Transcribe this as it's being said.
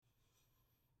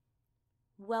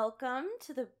Welcome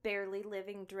to the Barely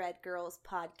Living Dread Girls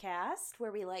podcast,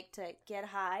 where we like to get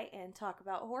high and talk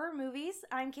about horror movies.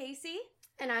 I'm Casey.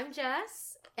 And I'm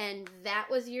Jess. And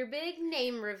that was your big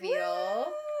name reveal.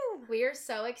 Woo! We are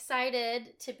so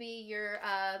excited to be your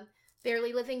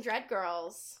Barely Living Dread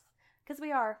Girls. Because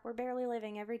we're barely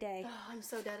living every day. Oh, I'm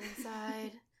so dead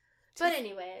inside. But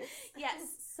anyways. Yes,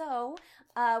 so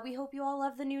we hope you all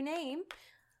love the new name.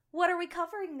 What are we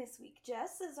covering this week,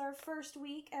 Jess? This is our first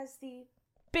week as the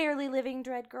Barely Living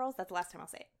Dread Girls. That's the last time I'll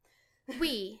say it.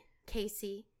 We,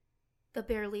 Casey, the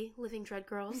Barely Living Dread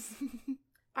Girls,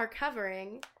 are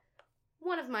covering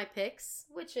one of my picks,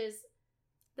 which is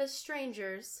The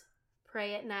Strangers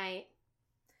Pray at Night.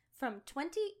 From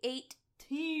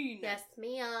 2018. Yes,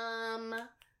 ma'am.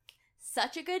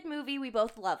 Such a good movie. We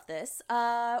both love this.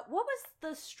 What was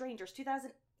The Strangers?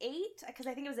 2008? Because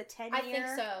I think it was a 10-year. I think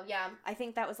so, yeah. I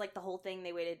think that was like the whole thing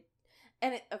they waited.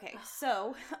 And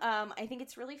I think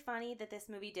it's really funny that this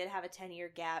movie did have a 10-year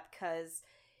gap because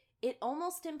it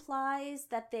almost implies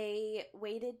that they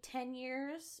waited 10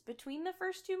 years between the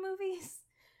first two movies.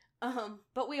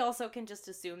 But we also can just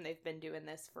assume they've been doing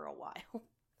this for a while.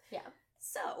 Yeah.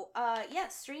 So,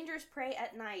 yes, Strangers Pray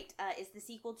at Night is the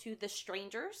sequel to The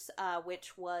Strangers,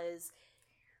 which was,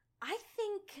 I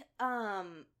think,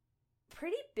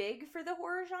 pretty big for the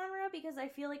horror genre because I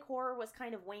feel like horror was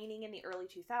kind of waning in the early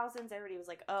 2000s. Everybody was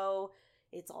like, oh,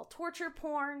 it's all torture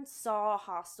porn, Saw,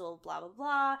 Hostel, blah, blah,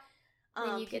 blah.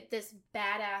 Then you get this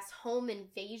badass home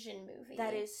invasion movie.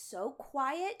 That is so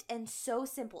quiet and so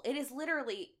simple. It is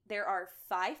literally, there are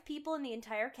 5 people in the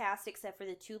entire cast except for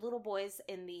the 2 little boys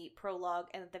in the prologue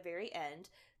and at the very end.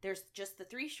 There's just the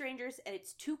 3 strangers, and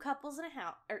it's 2 couples in a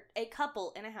house, or a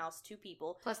couple in a house, 2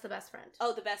 people. Plus the best friend.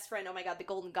 Oh, the best friend. Oh my god, the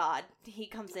golden god. He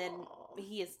comes in. Aww.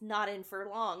 He is not in for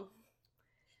long.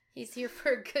 He's here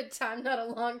for a good time, not a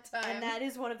long time. And that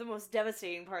is one of the most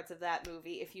devastating parts of that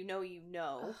movie. If you know, you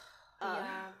know.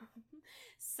 Yeah.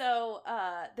 So,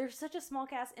 there's such a small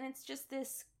cast, and it's just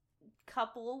this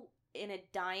couple in a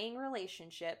dying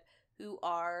relationship who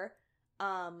are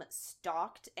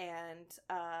stalked and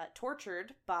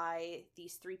tortured by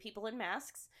these 3 people in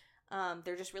masks.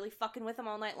 They're just really fucking with them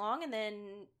all night long, and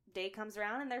then day comes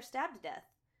around and they're stabbed to death.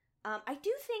 I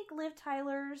do think Liv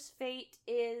Tyler's fate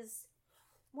is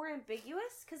more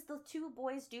ambiguous, because the 2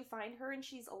 boys do find her and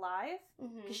she's alive,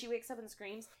 because she wakes up and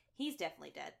screams. He's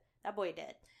definitely dead. That boy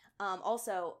dead.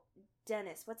 Also,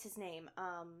 Dennis, what's his name?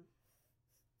 I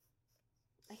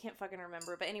can't fucking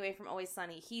remember, but anyway, from Always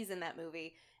Sunny, he's in that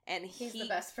movie. And he's the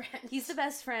best friend. He's the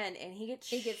best friend, and he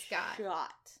gets got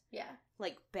shot. Yeah.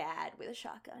 Like, bad with a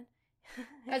shotgun.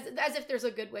 As if there's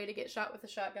a good way to get shot with a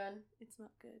shotgun. It's not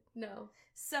good. No.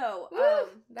 So,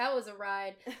 that was a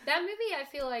ride. That movie, I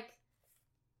feel like,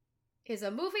 is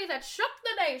a movie that shook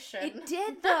the nation. It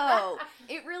did, though.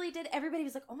 It really did. Everybody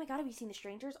was like, oh my god, have you seen The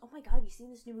Strangers? Oh my god, have you seen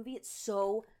this new movie? It's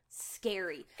so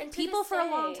scary. And people for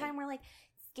a long time were like,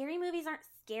 scary movies aren't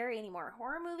scary anymore.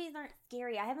 Horror movies aren't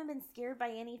scary. I haven't been scared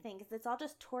by anything because it's all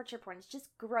just torture porn. It's just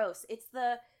gross. It's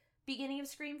the beginning of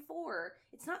Scream 4.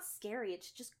 It's not scary.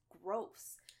 It's just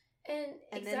gross. And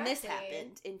then this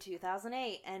happened in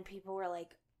 2008, and people were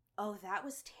like, oh, that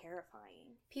was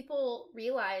terrifying. People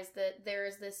realize that there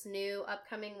is this new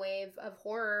upcoming wave of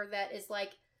horror that is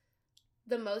like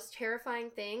the most terrifying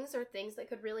things or things that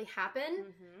could really happen.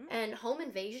 Mm-hmm. And home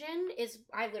invasion is,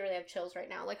 I literally have chills right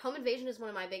now. Like, home invasion is one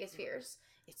of my biggest fears.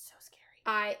 It's so scary.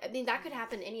 I mean, that could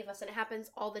happen to any of us, and it happens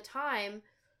all the time.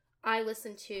 I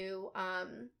listen to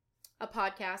a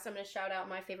podcast. I'm going to shout out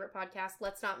my favorite podcast,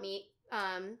 Let's Not Meet,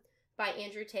 by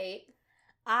Andrew Tate.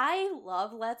 I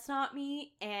love Let's Not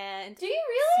Meet, and do you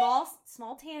really?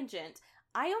 Small tangent.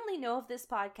 I only know of this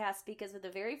podcast because of the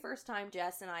very first time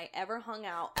Jess and I ever hung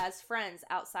out as friends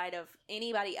outside of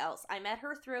anybody else. I met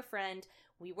her through a friend.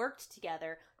 We worked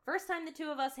together. First time the 2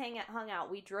 of us hung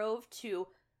out, we drove to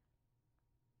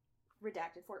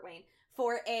redacted Fort Wayne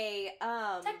for a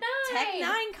Tech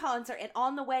Nine concert, and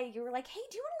on the way you were like, hey,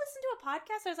 do you want to listen to a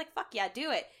podcast? I was like, fuck yeah,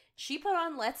 do it. She put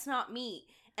on Let's Not Meet,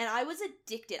 and I was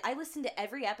addicted. I listened to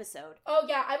every episode. Oh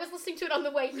yeah, I was listening to it on the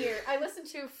way here. I listened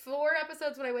to 4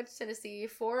 episodes when I went to Tennessee,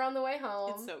 4 on the way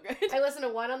home. It's so good. I listened to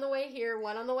 1 on the way here,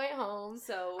 1 on the way home.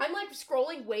 So I'm like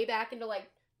scrolling way back into like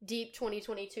deep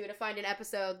 2022 to find an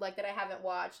episode like that I haven't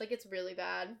watched. Like, it's really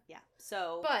bad. Yeah.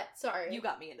 So but sorry, you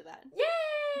got me into that.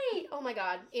 Yay! Oh my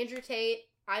god, Andrew Tate,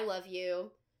 I love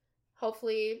you.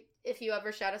 Hopefully, if you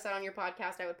ever shout us out on your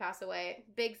podcast, I would pass away.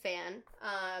 Big fan.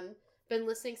 Been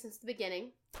listening since the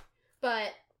beginning.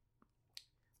 But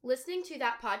listening to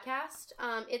that podcast,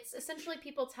 it's essentially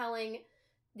people telling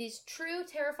these true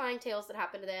terrifying tales that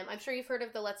happened to them. I'm sure you've heard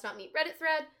of the Let's Not Meet Reddit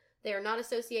thread. They are not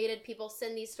associated. People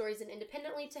send these stories in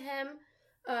independently to him.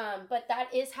 But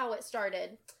that is how it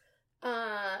started.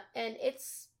 And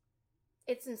it's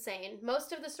insane.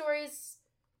 Most of the stories,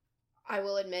 I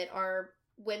will admit, are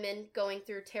women going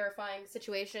through terrifying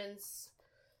situations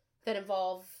that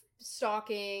involve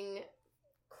stalking,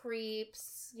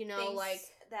 creeps, you know, Things like...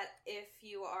 that if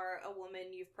you are a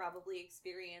woman, you've probably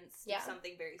experienced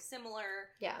something very similar.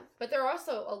 Yeah, but there are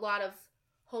also a lot of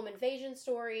home invasion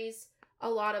stories, a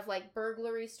lot of, like,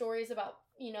 burglary stories about,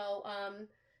 you know,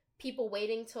 people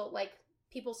waiting till, like,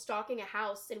 people stalking a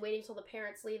house and waiting till the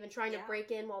parents leave and trying to break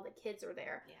in while the kids are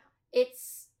there. Yeah.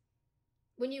 It's...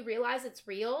 When you realize it's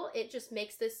real, it just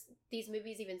makes these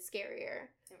movies even scarier.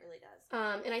 It really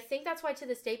does. And I think that's why to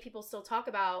this day people still talk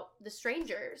about The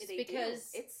Strangers. Because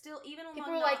it's still, even among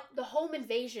people are like, the home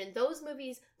invasion, those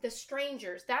movies, The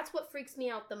Strangers, that's what freaks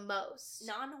me out the most.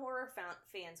 Non-horror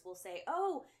fans will say,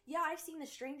 oh, yeah, I've seen The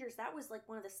Strangers. That was like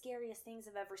one of the scariest things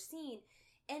I've ever seen.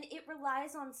 And it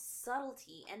relies on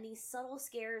subtlety and these subtle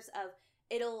scares of...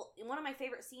 One of my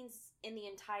favorite scenes in the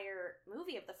entire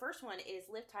movie of the first one is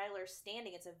Liv Tyler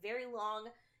standing. It's a very long,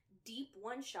 deep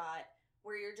one shot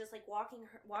where you're just like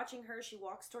watching her. She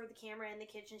walks toward the camera in the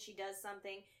kitchen. She does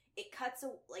something. It cuts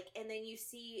and then you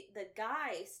see the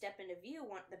guy step into view.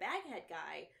 The baghead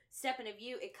guy step into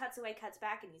view. It cuts away, cuts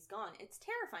back, and he's gone. It's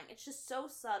terrifying. It's just so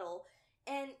subtle.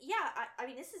 And yeah, I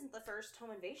mean, this isn't the first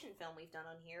home invasion film we've done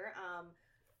on here.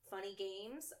 Funny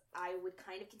Games, I would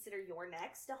kind of consider Your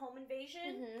Next a home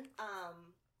invasion.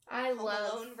 I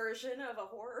love Alone version of a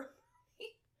horror.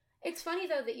 It's funny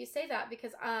though that you say that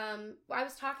because I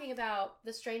was talking about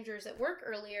The Strangers at work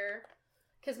earlier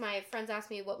because my friends asked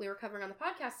me what we were covering on the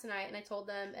podcast tonight, and I told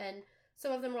them, and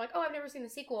some of them were like, "Oh, I've never seen the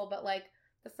sequel, but like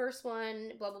the first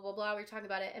one, blah blah blah blah." We were talking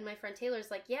about it, and my friend Taylor's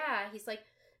like, "Yeah," he's like,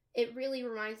 "It really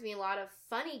reminds me a lot of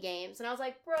Funny Games," and I was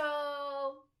like,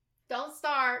 "Bro, Don't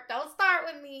start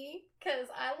with me, because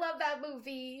I love that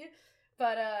movie."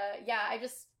 But, yeah,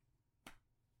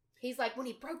 he's like, when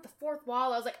he broke the fourth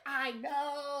wall, I was like, I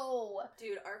know!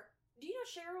 Dude, do you know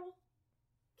Cheryl?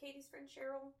 Katie's friend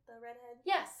Cheryl, the redhead?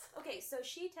 Yes. Okay, so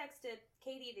she texted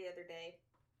Katie the other day.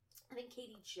 I think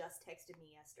Katie just texted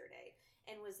me yesterday,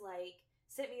 and was like,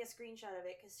 sent me a screenshot of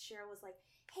it, because Cheryl was like,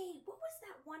 hey, what was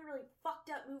that one really fucked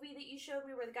up movie that you showed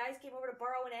me where the guys came over to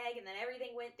borrow an egg, and then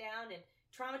everything went down, and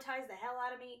traumatized the hell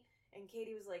out of me? And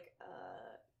Katie was like,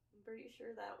 I'm pretty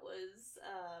sure that was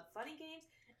Funny Games.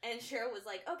 And Cheryl was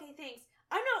like, okay, thanks.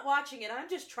 I'm not watching it. I'm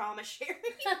just trauma sharing.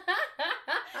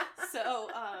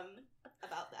 So,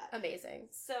 about that.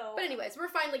 Amazing. So, but anyways, we're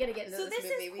finally gonna get into this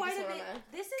movie.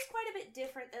 This is quite a bit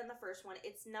different than the first one.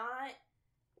 It's not.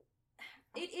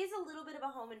 It is a little bit of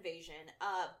a home invasion,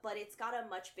 but it's got a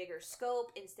much bigger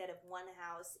scope. Instead of one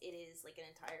house, it is like an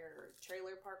entire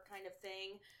trailer park kind of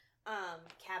thing.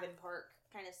 Cabin park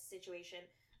kind of situation.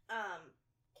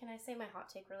 Can I say my hot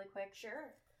take really quick?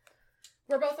 Sure.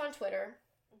 We're both on Twitter.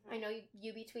 Mm-hmm. I know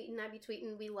you be tweeting, I be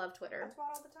tweeting. We love Twitter. I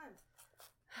twat all the time.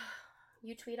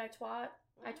 You tweet, I twat.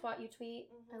 Mm-hmm. I twat, you tweet.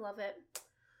 Mm-hmm. I love it.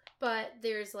 But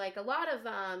there's like a lot of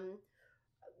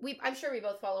I'm sure we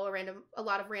both follow a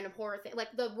lot of random horror things.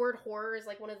 Like the word horror is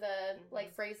like one of the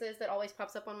like phrases that always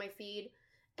pops up on my feed.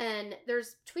 And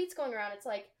there's tweets going around. It's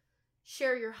like,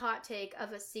 share your hot take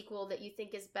of a sequel that you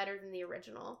think is better than the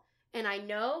original. And I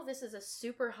know this is a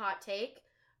super hot take,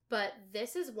 but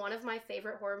this is one of my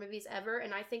favorite horror movies ever,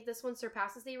 and I think this one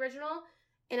surpasses the original.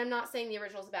 And I'm not saying the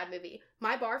original is a bad movie.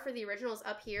 My bar for the original is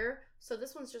up here, so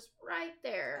this one's just right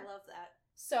there. I love that.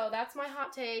 So that's my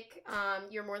hot take.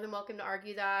 You're more than welcome to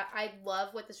argue that. I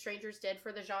love what The Strangers did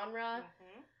for the genre.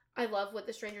 Mm-hmm. I love what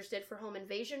The Strangers did for home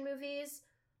invasion movies.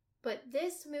 But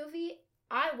this movie,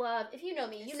 I love. If you know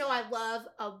me, you know I love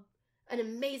an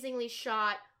amazingly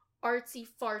shot, artsy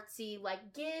fartsy.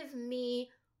 Like, give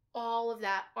me all of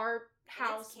that art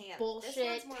house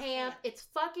bullshit, camp. It's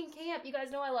fucking camp. You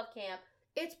guys know I love camp.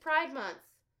 It's Pride Month.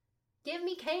 Give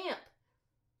me camp.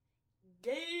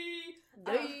 Gay.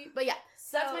 But yeah,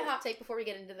 so that's my hot take before we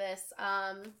get into this.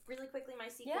 Really quickly, my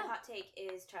sequel hot take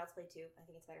is Child's Play 2. I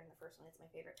think it's better than the first one. It's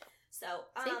my favorite. So,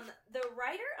 the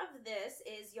writer of this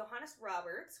is Johannes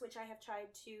Roberts, which I have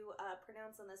tried to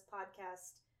pronounce on this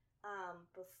podcast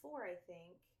before, I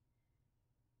think.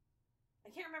 I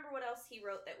can't remember what else he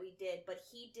wrote that we did, but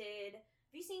he did...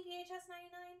 Have you seen VHS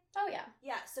 99? Oh, yeah.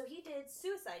 Yeah, so he did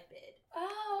Suicide Bid.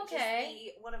 Oh, okay.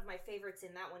 Which is one of my favorites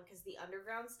in that one, because the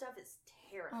underground stuff is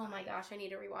terrifying. Oh my gosh, I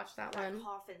need to rewatch that one.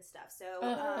 Coffin stuff. So,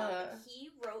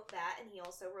 he wrote that, and he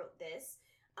also wrote this.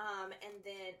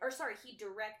 He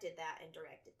directed that and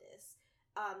directed this.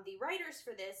 The writers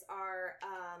for this are,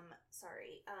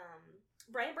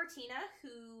 Brian Bertina,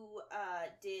 who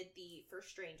did the first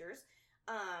Strangers,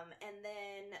 and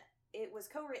then it was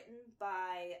co-written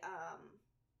by wow,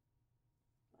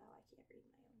 I can't read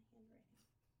my own handwriting.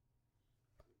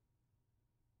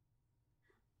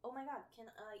 Oh my god, can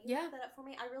you look that up for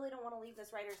me? I really don't want to leave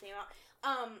this writer's name out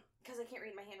because I can't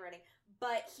read my handwriting.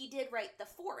 But he did write The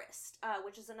Forest,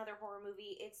 which is another horror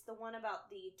movie. It's the one about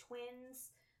the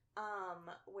twins,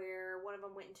 where one of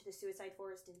them went into the suicide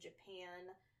forest in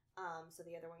Japan. So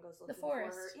the other one goes looking for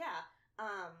her. Yeah.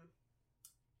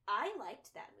 I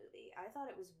liked that movie. I thought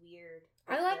it was weird.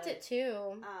 I liked it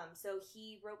too. So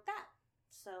he wrote that.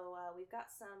 So we've got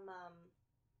some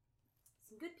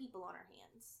good people on our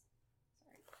hands.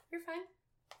 Sorry. You're fine.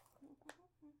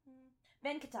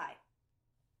 Ben Katai.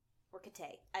 Or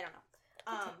Katay. I don't know.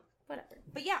 Whatever.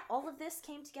 But yeah, all of this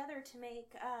came together to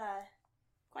make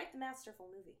quite the masterful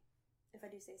movie, if I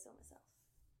do say so myself.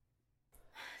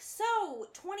 So,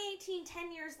 2018,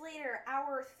 10 years later,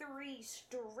 our three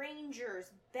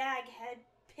strangers, Baghead,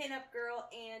 Pinup Girl,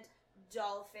 and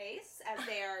Dollface, as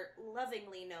they are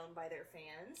lovingly known by their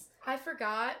fans. I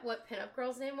forgot what Pinup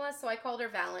Girl's name was, so I called her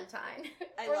Valentine.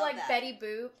 Or like that. Betty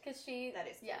Boop, because she... That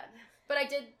is cute. Yeah. But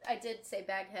I did say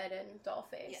Baghead and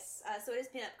Dollface. Yes, so it is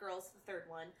Pinup Girls, the third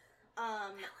one.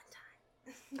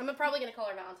 Valentine. I'm probably going to call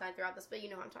her Valentine throughout this, but you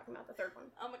know what I'm talking about, the third one.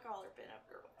 I'm going to call her Pinup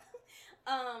Girl.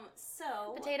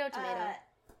 So... Potato, tomato.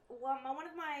 One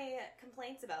of my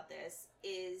complaints about this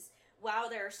is, wow,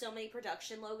 there are so many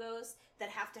production logos that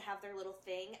have to have their little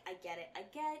thing. I get it. I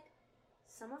get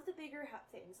some of the bigger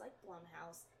things, like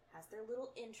Blumhouse, has their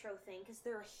little intro thing, because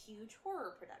they're a huge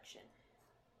horror production.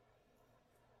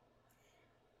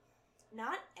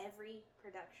 Not every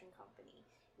production company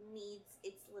needs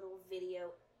its little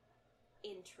video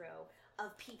intro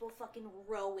of people fucking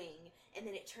rowing, and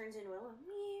then it turns into a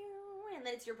meow, and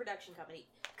then it's your production company.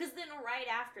 Because then right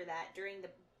after that, during the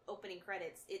opening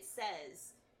credits, it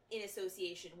says, in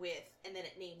association with, and then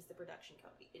it names the production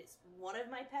company. It is one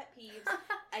of my pet peeves.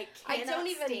 I don't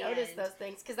even notice those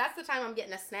things, because that's the time I'm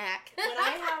getting a snack. When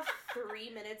I have 3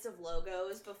 minutes of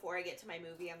logos before I get to my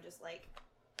movie, I'm just like...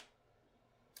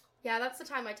 Yeah, that's the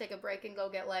time I take a break and go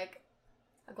get, like,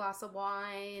 a glass of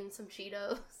wine, some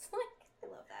Cheetos. I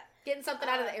love that. Getting something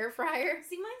out of the air fryer.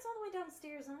 See, mine's all the way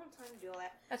downstairs. I don't have time to do all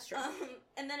that. That's true.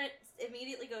 And then it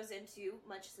immediately goes into,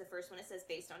 much as the first one, it says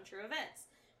based on true events,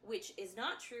 which is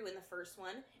not true in the first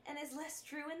one, and is less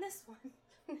true in this one.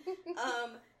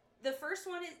 The first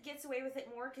one, it gets away with it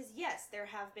more, because yes, there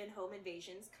have been home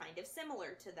invasions kind of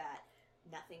similar to that.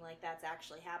 Nothing like that's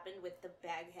actually happened with the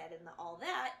Baghead and all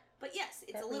that, but yes,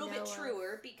 it's a little bit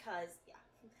truer because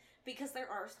there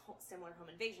are similar home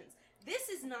invasions. This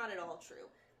is not at all true.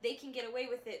 They can get away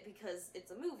with it because it's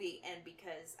a movie, and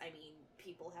because, I mean,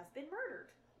 people have been murdered,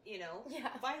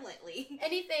 violently.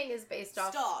 Anything is based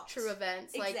off true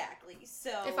events. Exactly.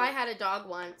 So if I had a dog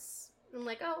once, I'm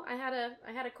like, oh, I had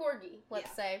a corgi,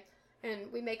 let's say,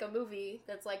 and we make a movie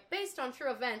that's like based on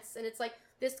true events, and it's like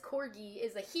this corgi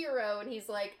is a hero, and he's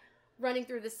like running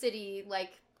through the city,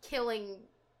 like killing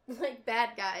like bad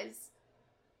guys.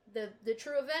 The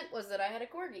true event was that I had a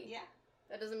corgi. Yeah.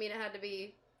 That doesn't mean it had to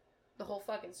be the whole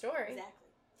fucking story. Exactly.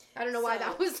 I don't know why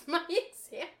that was my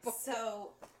example. So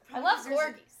I love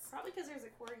corgis. Probably because there's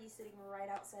a corgi sitting right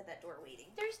outside that door waiting.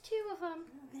 There's two of them.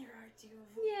 There are two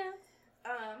of them. Yeah.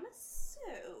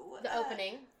 So the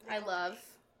opening, I love.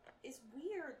 Is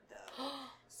weird though.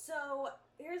 So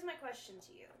here's my question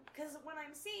to you, because when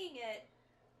I'm seeing it,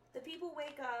 the people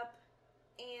wake up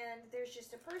and there's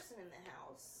just a person in the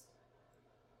house.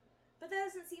 But that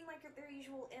doesn't seem like their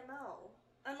usual MO.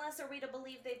 Unless, are we to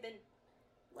believe they've been,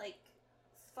 like,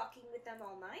 fucking with them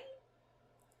all night?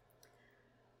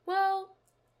 Well,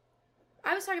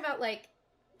 I was talking about, like,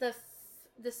 the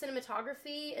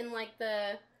cinematography, and, like,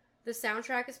 the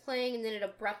soundtrack is playing, and then it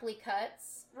abruptly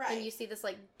cuts. Right. And you see this,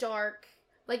 like, dark...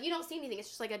 Like, you don't see anything. It's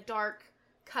just, like, a dark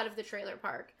cut of the trailer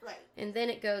park. Right. And then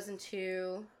it goes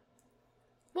into...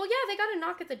 Well, yeah, they got a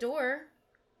knock at the door.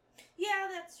 Yeah,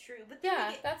 that's true. But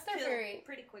that's their very...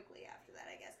 pretty quickly after that,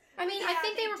 I guess. I mean, I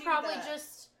think they were probably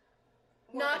just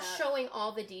not showing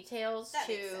all the details that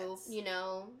to, makes sense.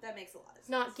 That makes a lot of sense.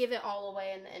 Not give it all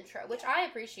away in the intro, which I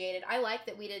appreciated. I like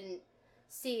that we didn't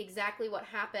see exactly what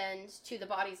happened to the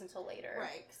bodies until later.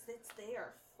 Right, because they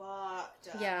are fucked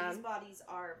up. Yeah. These bodies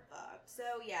are fucked. So,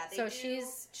 yeah,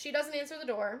 she doesn't answer the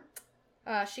door.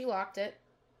 She locked it.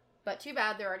 But too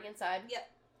bad, they're already inside. Yep.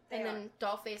 And then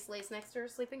Dollface lays next to her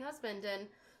sleeping husband, and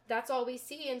that's all we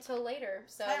see until later.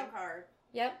 So title card.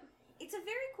 Yep. It's a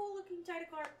very cool looking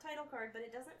title card, but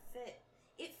it doesn't fit.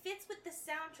 it fits with the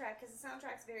soundtrack because the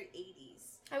soundtrack's very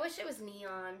 80s. I wish it was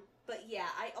neon. But yeah,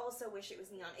 I also wish it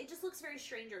was neon. It just looks very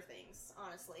Stranger Things,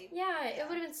 honestly. Yeah, it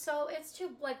would have been so. It's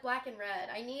too like black and red.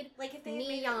 I need like if they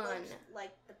neon. Made it look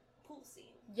like the pool scene.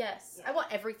 Yes, Yeah. I want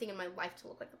everything in my life to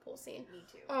look like the pool scene. Me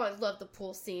too. Oh, I love the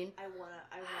pool scene. I want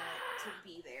it to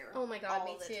be there. Oh my god, all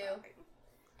me the too.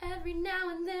 time. Every now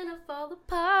and then I fall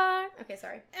apart. Okay,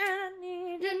 sorry. I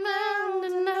need you more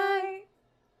tonight.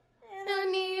 I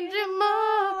need you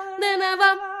more than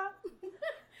ever.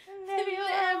 If you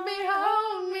let me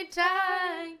hold me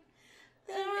tight,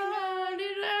 let me hold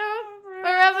you down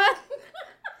forever.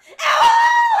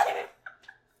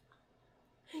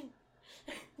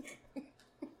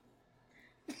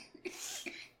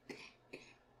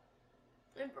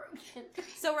 I'm broken.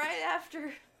 So right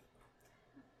after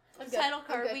I'm the good. title I'm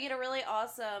card, good. we get a really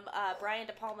awesome Brian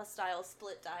De Palma style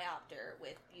split diopter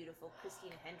with beautiful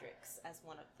Christina Hendricks as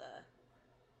one of the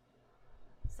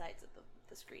sides of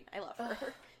the screen. I love her.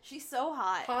 Ugh. She's so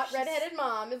hot. Hot She's- redheaded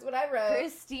mom is what I wrote.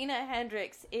 Christina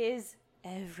Hendricks is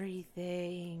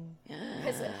everything.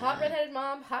 Listen, hot redheaded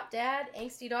mom, hot dad,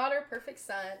 angsty daughter, perfect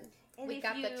son. And We if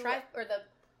got the you- the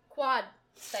quad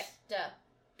secta.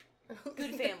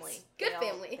 Good family. Good They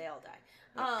family. They all die.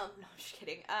 Yeah. No, I'm just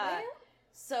kidding. Well,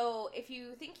 So if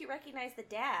you think you recognize the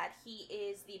dad, he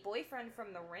is the boyfriend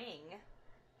from The Ring,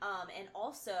 and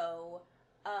also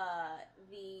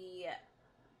the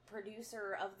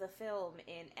producer of the film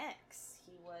in X.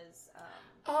 He was,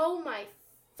 oh my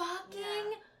fucking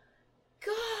Yeah.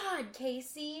 god,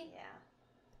 Casey. yeah.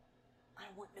 I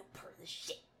don't want no part of this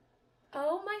shit.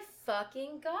 Oh my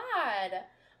fucking god.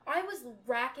 I was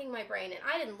racking my brain and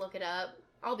I didn't look it up.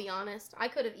 I'll be honest. I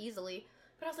could have easily.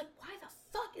 But I was like, why the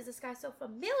fuck is this guy so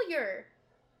familiar?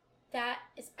 I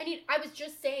was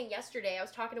just saying yesterday, I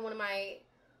was talking to one of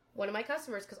my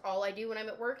customers, because all I do when I'm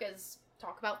at work is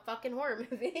talk about fucking horror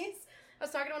movies. I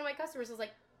was talking to one of my customers, I was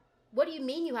like, what do you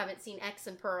mean you haven't seen X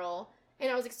and Pearl?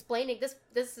 And I was explaining,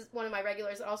 this is one of my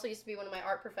regulars that also used to be one of my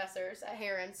art professors at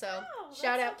Heron, so Oh, that's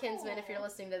shout out so Kinsman if cool. you're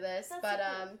listening to this. That's But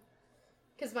so cool.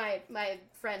 because my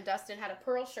friend Dustin had a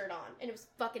Pearl shirt on, and it was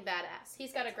fucking badass.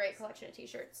 He's got a great collection of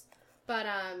t-shirts. But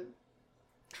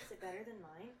Is it better than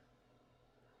mine?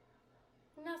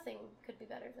 nothing could be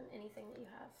better than anything that you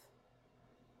have.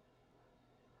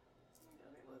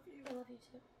 I love you. I love you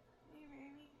too. Will you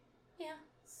marry me? Yeah,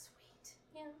 Sweet.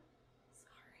 yeah.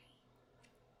 Sorry.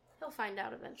 He'll find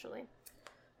out eventually.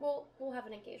 We'll have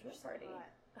an engagement party.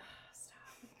 Hot.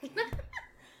 Stop.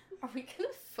 Are we gonna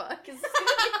fuck? Is this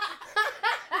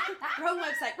Wrong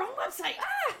website. Wrong website.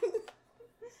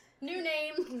 New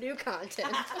name, new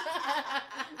content.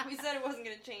 We said it wasn't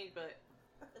gonna change, but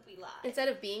we lied. Instead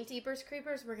of being Deepers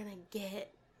Creepers, we're gonna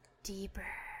get deeper.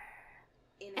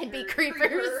 In and be her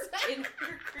creepers. In her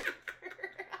creeper.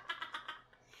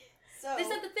 So They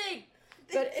said the thing.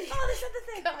 they But said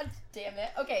the thing. God damn it.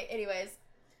 Okay, anyways.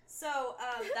 So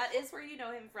that is where you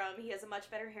know him from. He has a much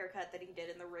better haircut than he did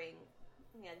in The Ring.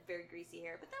 He had very greasy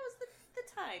hair, but that was the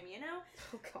time, you know.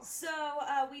 Oh god. So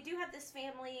we do have this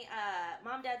family,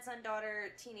 mom, dad, son, daughter,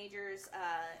 teenagers.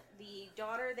 The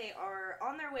daughter, they are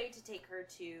on their way to take her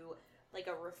to like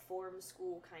a reform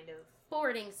school kind of.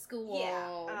 Boarding school.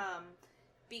 Yeah.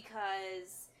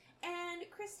 Because, and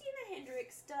Christina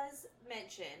Hendricks does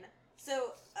mention,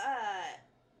 so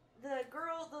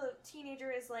the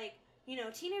teenager is like, you know,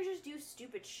 teenagers do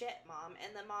stupid shit, Mom.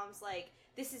 And the mom's like,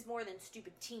 this is more than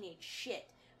stupid teenage shit.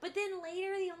 But then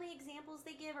later, the only examples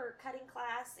they give are cutting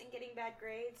class and getting bad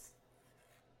grades.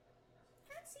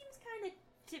 That seems kind of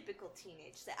typical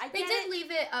teenage stuff. They did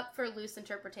leave it up for loose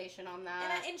interpretation on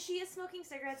that. And she is smoking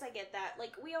cigarettes, I get that.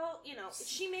 Like, we all, you know,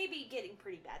 she may be getting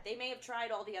pretty bad. They may have tried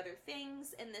all the other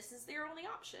things, and this is their only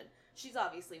option. She's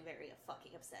obviously very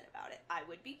fucking upset about it. I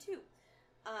would be too.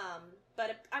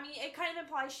 But, I mean, it kind of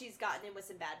implies she's gotten in with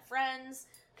some bad friends,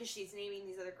 because she's naming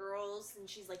these other girls, and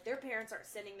she's like, their parents aren't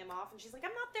sending them off, and she's like,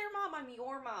 I'm not their mom, I'm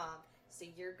your mom. So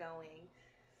you're going.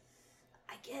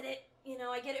 I get it. You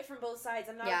know, I get it from both sides.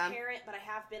 I'm not a parent, but I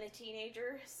have been a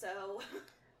teenager, so...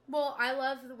 Well, I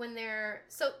love when they're...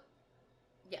 So,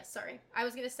 yes, sorry. I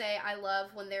was going to say, I love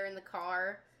when they're in the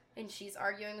car, and she's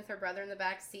arguing with her brother in the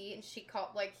back seat, and he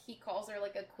calls her,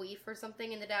 like, a queef or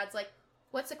something, and the dad's like,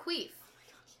 what's a queef?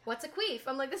 What's a queef?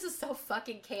 I'm like, this is so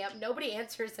fucking camp. Nobody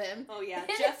answers him. Oh, yeah. And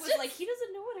Jeff it's was just- like, he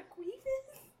doesn't know what a queef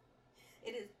is?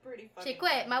 It is pretty fucking She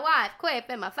quit. funny. My wife quit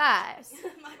in my face.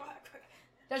 My wife quit.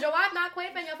 Does your wife not quit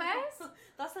in your face?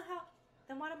 That's not how...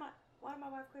 Then why did my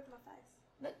wife quit in my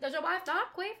face? Does your wife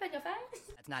not quit in your face?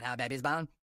 That's not how baby's born.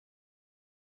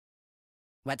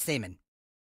 What semen?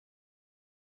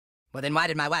 Well, then why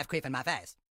did my wife queef in my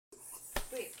face?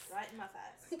 Wait, right in my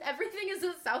face. Everything is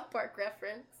a South Park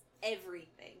reference.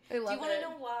 Everything. I love Do you want it. to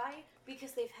know why?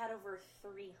 Because they've had over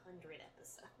 300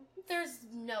 episodes. There's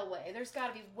no way. There's got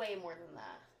to be way more than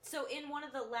that. So in one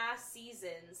of the last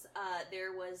seasons,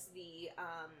 there was the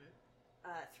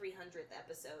 300th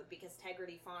episode because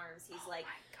Tegrity Farms, he's like,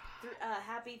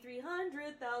 happy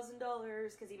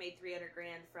 $300,000 because he made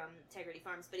 $300,000 from Tegrity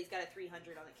Farms, but he's got a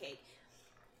 300 on the cake.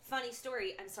 Funny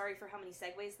story. I'm sorry for how many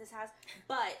segues this has,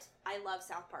 but I love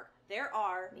South Park. There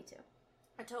are Me too.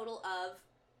 a total of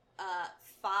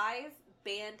 5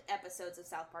 banned episodes of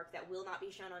South Park that will not be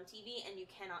shown on TV, and you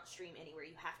cannot stream anywhere.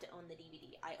 You have to own the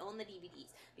DVD. I own the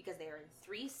DVDs because they are in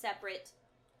 3 separate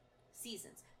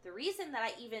seasons. The reason that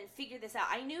I even figured this out,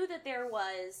 I knew that there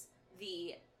was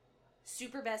the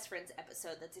Super Best Friends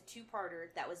episode that's a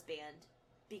 2-parter that was banned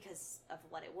because of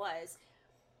what it was.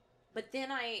 But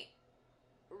then I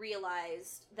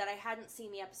realized that I hadn't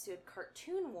seen the episode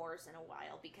Cartoon Wars in a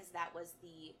while because that was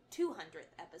the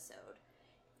 200th episode.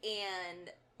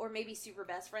 Or maybe Super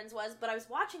Best Friends was, but I was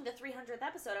watching the 300th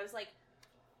episode. I was like,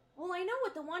 well, I know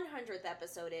what the 100th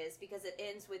episode is because it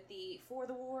ends with the For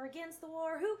the War, Against the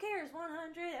War, who cares,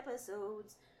 100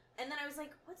 episodes. And then I was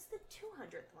like, what's the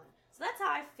 200th one? So that's how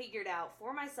I figured out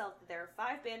for myself that there are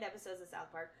 5 banned episodes of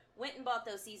South Park, went and bought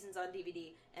those seasons on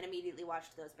DVD, and immediately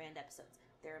watched those banned episodes.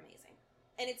 They're amazing.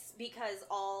 And it's because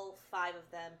all 5 of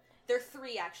them, there are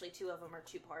 3 actually, 2 of them are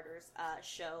 2-parters,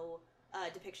 show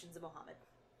depictions of Muhammad.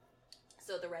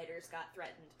 So the writers got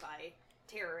threatened by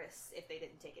terrorists if they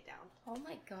didn't take it down. Oh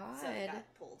my god. So it got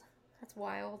pulled. That's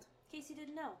wild. In case you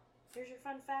didn't know, here's your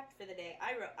fun fact for the day.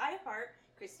 I heart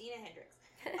Christina Hendricks.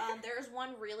 There's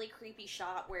one really creepy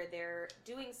shot where they're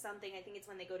doing something. I think it's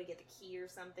when they go to get the key or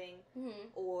something. Mm-hmm.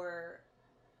 Or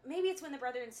maybe it's when the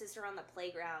brother and sister are on the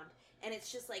playground. And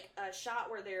it's just like a shot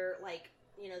where they're like,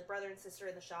 you know, the brother and sister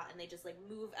in the shot, and they just like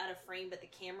move out of frame, but the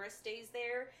camera stays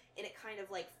there, and it kind of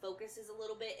like focuses a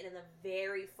little bit, and in the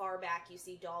very far back you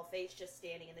see Dollface just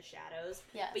standing in the shadows.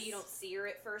 Yes. But you don't see her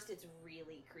at first. It's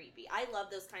really creepy. I love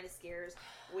those kind of scares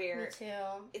where Me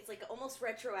too. it's like almost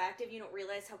retroactive. You don't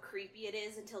realize how creepy it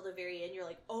is until the very end. You're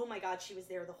like, oh my god, she was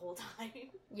there the whole time.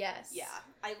 Yes. Yeah,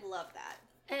 I love that.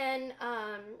 And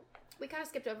we kind of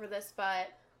skipped over this,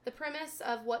 but the premise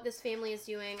of what this family is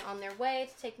doing on their way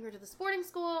to taking her to the sporting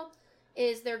school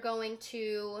is they're going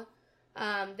to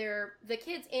the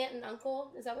kids' aunt and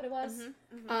uncle, is that what it was?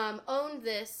 Mm-hmm, mm-hmm. Owned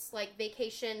this like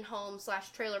vacation home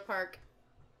 / trailer park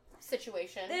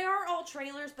situation. They are all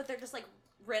trailers, but they're just like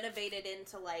renovated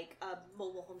into like a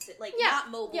mobile home sit, like Yeah, not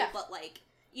mobile, yeah. but like,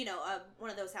 you know,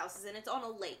 one of those houses, and it's on a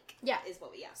lake. Yeah. Is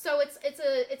what we asked. So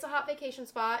it's a hot vacation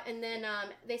spot, and then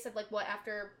they said like what,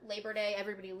 after Labor Day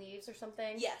everybody leaves or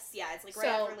something. Yes, yeah, it's like right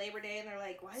after Labor Day, and they're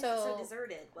like, why is it so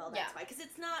deserted? Well, that's why, because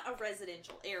it's not a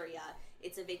residential area.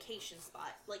 It's a vacation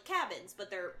spot, like cabins, but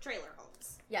they're trailer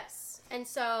homes. Yes. And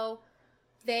so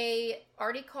they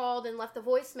already called and left a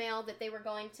voicemail that they were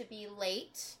going to be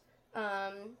late.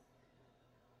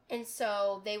 And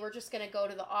so they were just going to go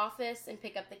to the office and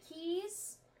pick up the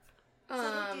keys.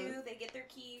 So they get their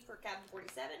key for cabin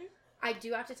 47. I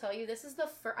do have to tell you, this is the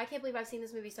first, I can't believe I've seen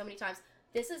this movie so many times.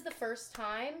 This is the first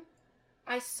time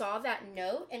I saw that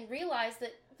note and realized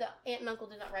that the aunt and uncle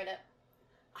did not write it.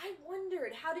 I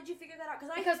wondered, how did you figure that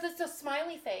out? Because it's a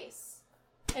smiley face.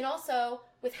 And also,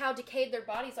 with how decayed their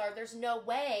bodies are, there's no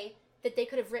way that they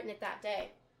could have written it that day.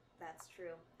 That's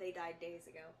true. They died days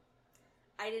ago.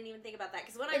 I didn't even think about that,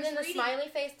 because when I was reading... And then the smiley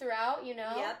face throughout, you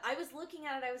know? Yep, I was looking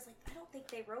at it, I was like, I don't think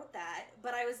they wrote that.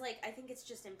 But I was like, I think it's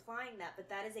just implying that, but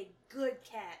that is a good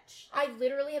catch. I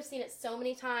literally have seen it so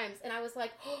many times, and I was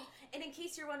like, oh. And in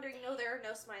case you're wondering, no, there are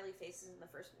no smiley faces in the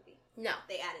first movie. No.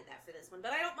 They added that for this one,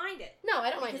 but I don't mind it. No,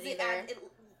 I don't mind it either. It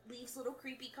leaves little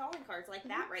creepy calling cards like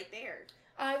that right there.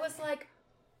 I was like,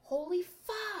 holy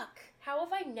fuck, how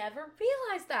have I never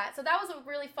realized that? So that was a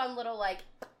really fun little, like,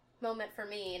 moment for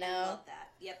me, you know? I love that.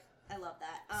 Yep, I love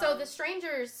that. So the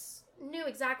strangers knew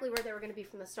exactly where they were going to be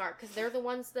from the start, because they're the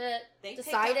ones that they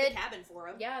decided... picked out the cabin for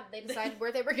them. Yeah, they decided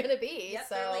where they were going to be. Yep,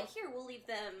 so they're like, here, we'll leave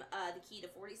them the key to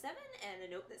 47 and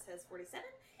a note that says 47.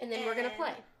 And then we're going to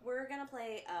play. We're going to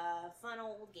play a fun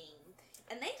old game.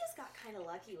 And they just got kind of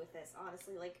lucky with this,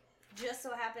 honestly. Like, just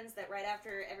so happens that right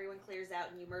after everyone clears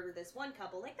out and you murder this one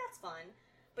couple, like, that's fun.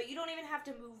 But you don't even have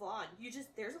to move on. You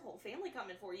just, there's a whole family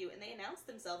coming for you, and they announce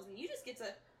themselves, and you just get to,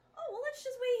 oh, well, let's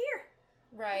just wait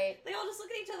here. Right. They all just look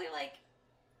at each other like,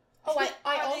 oh,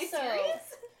 I are also, they serious?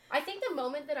 I think the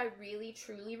moment that I really,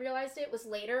 truly realized it was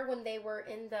later when they were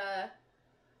in the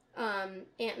aunt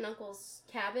and uncle's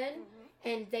cabin,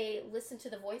 and they listened to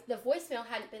the voicemail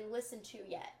hadn't been listened to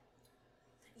yet.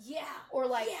 Yeah. Or,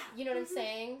 like, you know what I'm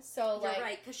saying? So, You're like...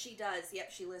 right, because she does.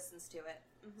 Yep, she listens to it.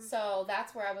 Mm-hmm. So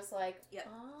that's where I was like, Yep.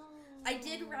 oh. I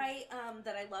did write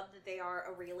that I love that they are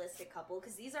a realistic couple,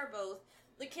 because these are both,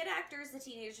 the kid actors, the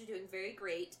teenagers are doing very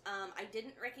great. I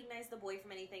didn't recognize the boy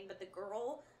from anything, but the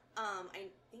girl, I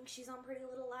think she's on Pretty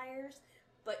Little Liars,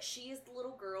 but she is the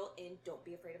little girl in Don't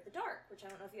Be Afraid of the Dark, which I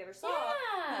don't know if you ever saw.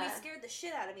 Yeah. Movie scared the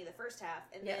shit out of me the first half,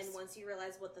 and Yes. then once you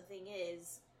realize what the thing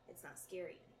is, it's not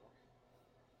scary anymore.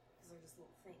 Because they're just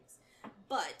little things.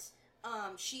 But,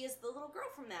 she is the little girl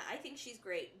from that. I think she's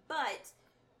great. But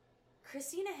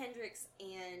Christina Hendricks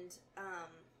and,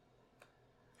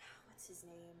 what's his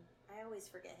name? I always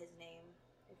forget his name,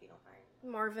 if you don't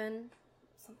mind. Marvin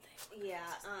something. Yeah,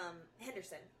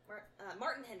 Henderson.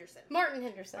 Martin Henderson. Martin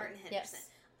Henderson. Martin Henderson. Yes.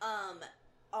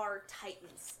 Are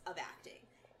titans of acting.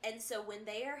 And so when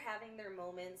they are having their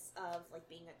moments of, like,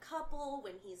 being a couple,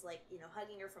 when he's, like, you know,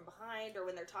 hugging her from behind, or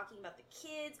when they're talking about the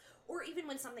kids, or even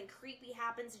when something creepy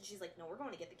happens and she's like, no, we're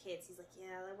going to get the kids. He's like,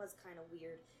 yeah, that was kind of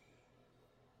weird.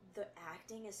 The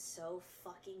acting is so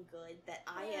fucking good that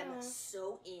I am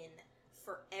so in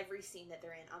for every scene that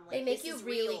they're in. I'm like, they make this you is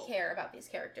really real. care about these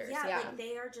characters. Yeah, Yeah. like,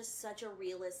 they are just such a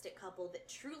realistic couple that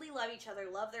truly love each other,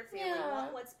 love their family, Yeah.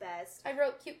 want what's best. I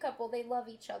wrote cute couple. They love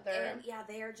each other. And yeah,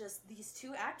 they are just, these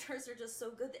two actors are just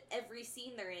so good that every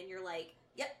scene they're in, you're like,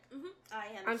 yep,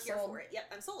 I'm here sold. for it. Yep,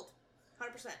 I'm sold.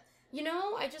 100%. You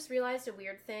know, I just realized a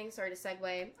weird thing. Sorry to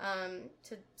segue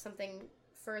to something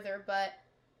further, but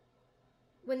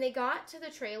when they got to the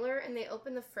trailer and they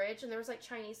opened the fridge and there was like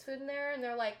Chinese food in there, and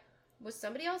they're like, was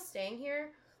somebody else staying here?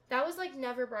 That was like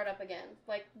never brought up again.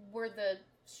 Like, were the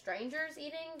strangers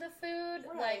eating the food?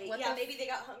 Right. Like, what yeah, maybe they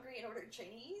got hungry and ordered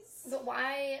Chinese. But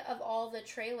why, of all the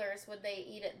trailers, would they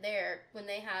eat it there when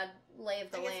they had Lay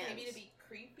of the I guess Land? maybe to be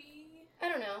creepy. I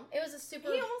don't know. It was a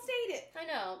super. He almost ate it. I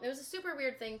know. It was a super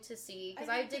weird thing to see because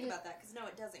I didn't think about that, because no,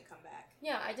 it doesn't come back.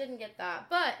 Yeah, I didn't get that.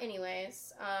 But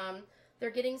anyways,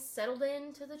 they're getting settled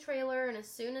into the trailer, and as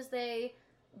soon as they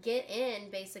get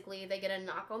in, basically, they get a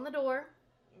knock on the door.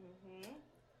 Mm-hmm.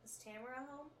 Is Tamara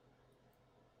home?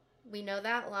 We know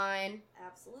that line.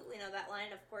 Absolutely know that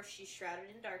line. Of course, she's shrouded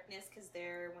in darkness because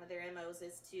one of their MOs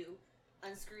is to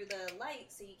unscrew the light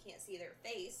so you can't see their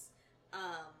face.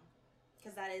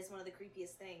 Because that is one of the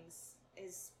creepiest things,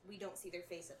 is we don't see their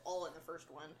face at all in the first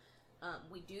one.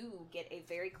 We do get a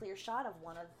very clear shot of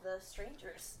one of the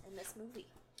strangers in this movie.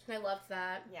 And I loved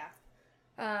that.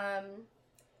 Yeah.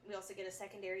 We also get a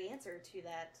secondary answer to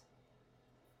that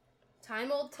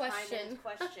Time-old question. time-old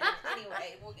question.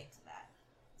 Anyway, we'll get to that.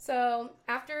 So,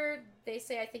 after they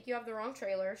say, I think you have the wrong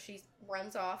trailer, she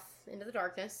runs off into the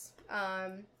darkness.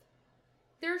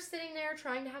 They're sitting there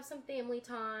trying to have some family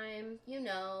time, you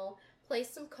know, play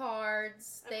some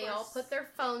cards. Of They all course. put their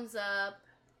phones up.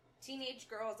 Teenage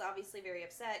girl is obviously very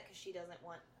upset because she doesn't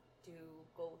want to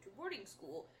go to boarding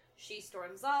school. She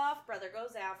storms off. Brother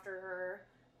goes after her.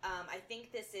 I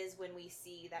think this is when we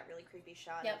see that really creepy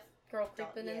shot Yep. Girl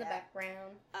creeping in the yeah.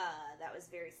 background. That was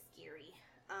very scary.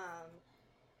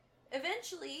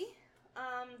 Eventually,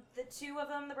 the two of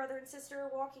them, the brother and sister, are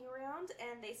walking around,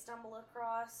 and they stumble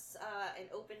across an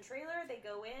open trailer. They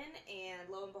go in, and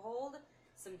lo and behold,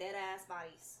 some dead-ass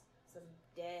bodies. Some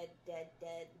dead.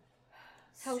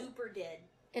 Super dead.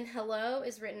 And hello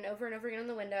is written over and over again on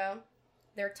the window.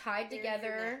 They're tied You're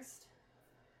together. next.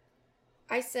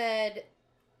 I said,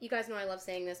 you guys know I love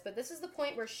saying this, but this is the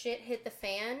point where shit hit the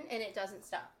fan and it doesn't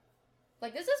stop.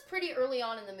 Like, this is pretty early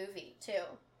on in the movie, too.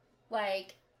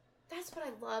 Like, that's what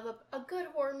I love. A good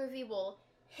horror movie will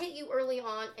hit you early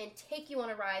on and take you on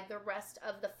a ride the rest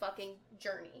of the fucking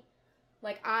journey.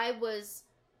 Like, I was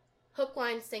hook,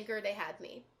 line, sinker, they had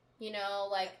me. You know,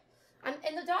 like, and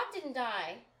the dog didn't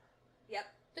die. Yep.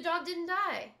 The dog didn't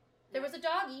die. There was a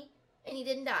doggy, and he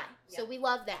didn't die. So Yep. we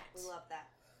love that. We love that.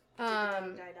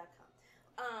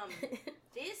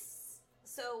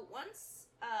 So once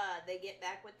they get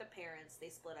back with the parents, they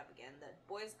split up again. The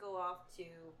boys go off to,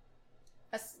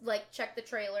 Like, check the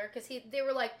trailer, because they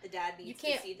were like, the dad needs You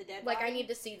can't- to see the dead like, body. I need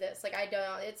to see this. Like, I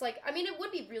don't, it's like, I mean, it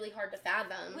would be really hard to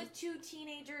fathom. With two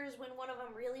teenagers, when one of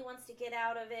them really wants to get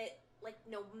out of it, like,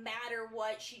 no matter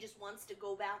what, she just wants to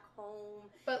go back home.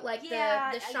 But, like,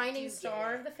 Yeah, the I shining do get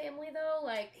star it. of the family, though,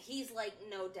 like, He's like,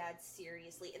 no, Dad,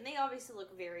 seriously. And they obviously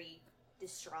look very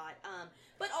distraught.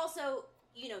 But also,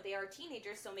 you know, they are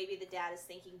teenagers, so maybe the dad is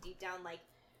thinking deep down, like,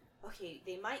 okay,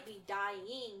 they might be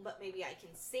dying, but maybe I can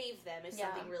save them if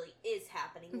Yeah. something really is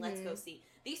happening. Let's go see.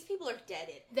 These people are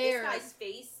deaded. They're- This guy's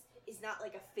face is not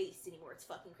like a face anymore. It's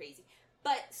fucking crazy.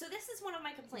 But, so this is one of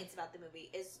my complaints about the movie,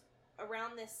 is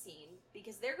around this scene,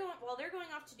 because while they're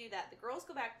going off to do that, the girls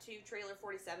go back to trailer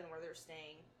 47 where they're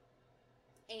staying,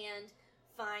 and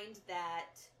find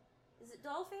that, is it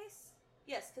Dollface?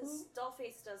 Yes, because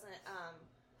Dollface doesn't,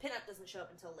 Pinup doesn't show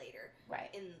up until later. Right.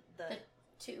 In the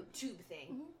tube thing.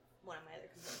 Mm-hmm. One of my other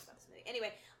complaints about this movie.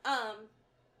 Anyway,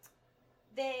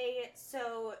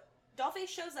 so Dollface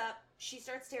shows up, she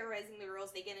starts terrorizing the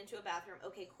girls, they get into a bathroom,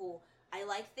 okay, cool. I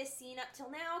like this scene up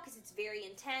till now, because it's very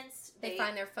intense. They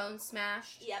find their phone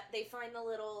smashed. Yep, they find the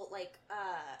little, like,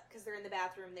 because they're in the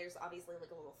bathroom, there's obviously,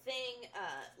 like, a little thing,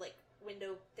 like,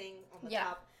 window thing on the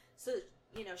top. So,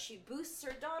 you know, she boosts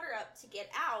her daughter up to get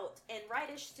out, and right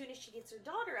as soon as she gets her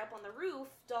daughter up on the roof,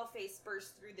 Dollface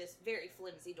bursts through this very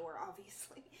flimsy door,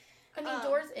 obviously. I mean,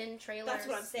 doors in trailers. That's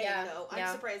what I'm saying, though.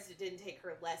 I'm surprised it didn't take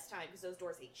her less time, because those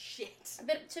doors ain't shit.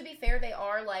 But to be fair, they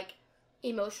are, like,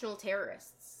 emotional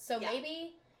terrorists. So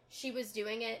maybe she was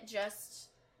doing it just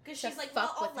because she's like,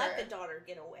 well, I'll let the daughter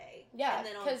get away. Yeah,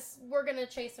 because we're going to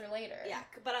chase her later. Yeah,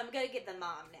 but I'm going to get the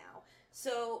mom now.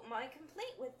 So my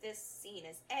complaint with this scene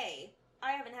is, A,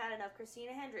 I haven't had enough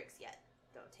Christina Hendricks yet.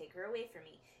 Don't take her away from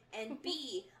me. And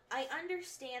B, I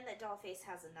understand that Dollface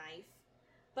has a knife,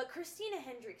 but Christina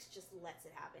Hendricks just lets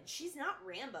it happen. She's not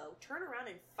Rambo. Turn around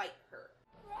and fight her.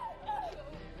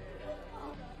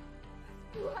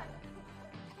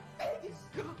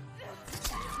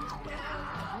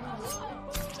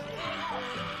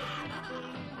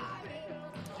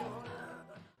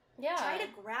 Yeah. Try to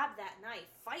grab that knife,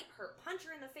 fight her, punch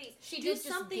her in the face. She did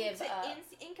something just give to up.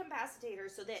 Incapacitate her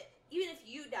so that even if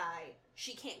you die,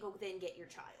 she can't go then get your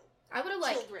child. I would have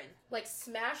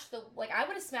smashed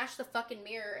the fucking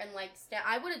mirror and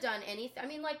I would have done anything. I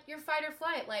mean, like, your fight or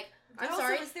flight. Like, I'm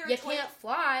sorry, you can't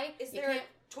fly. Is there a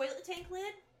toilet tank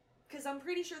lid? Because I'm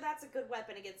pretty sure that's a good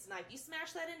weapon against a knife. You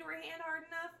smash that into her hand hard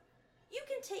enough, you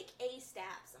can take a stab.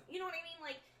 You know what I mean?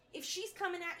 Like, if she's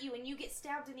coming at you and you get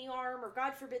stabbed in the arm, or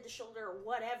God forbid the shoulder, or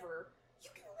whatever, you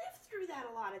can live through that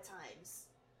a lot of times.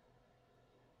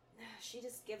 She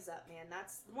just gives up, man.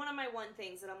 That's one of my one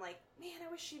things that I'm like, man,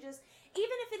 I wish she just...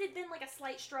 Even if it had been, like, a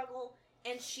slight struggle,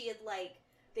 and she had, like...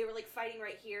 They were, like, fighting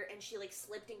right here, and she, like,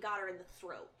 slipped and got her in the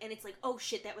throat. And it's like, oh,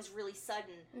 shit, that was really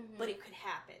sudden, but it could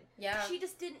happen. Yeah. She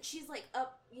just didn't... She's, like,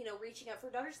 up, you know, reaching out for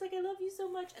her daughter. She's like, I love you so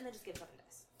much, and then just gives up and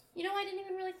dies. You know, I didn't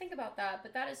even really think about that,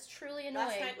 but that is truly annoying.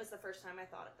 Last night was the first time I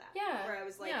thought of that. Yeah. Where I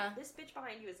was like, this bitch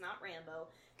behind you is not Rambo.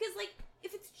 Because, like,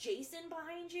 if it's Jason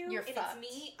behind you, You're and fucked.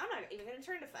 it's me, I'm not even going to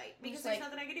turn to fight. Because there's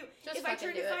nothing I can do. Just if I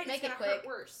turn to fight, it's going to hurt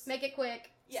worse. Make it quick.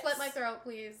 Yes. Slit my throat,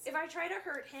 please. If I try to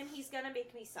hurt him, he's going to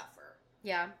make me suffer.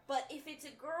 Yeah. But if it's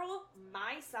a girl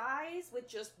my size with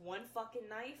just one fucking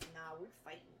knife, nah, we're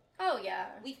fighting. Oh, yeah.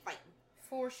 We fighting.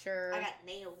 For sure. I got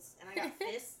nails, and I got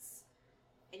fists,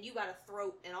 and you got a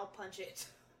throat, and I'll punch it.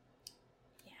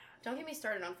 Yeah. Don't get me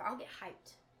started on fire. I'll get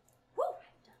hyped. Woo!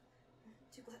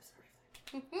 2 clips.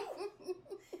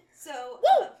 So,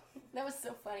 woo! That was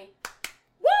so funny.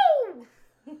 Woo!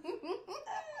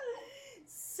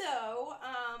 So,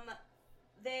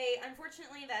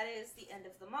 unfortunately, that is the end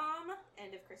of the mom,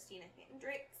 end of Christina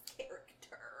Hendricks'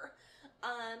 character.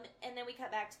 And then we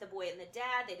cut back to the boy and the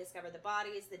dad. They discover the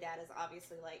bodies. The dad is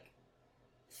obviously like,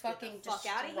 fucking fuck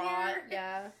out of here.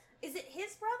 Yeah. Is it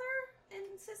his brother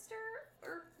and sister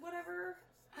or whatever?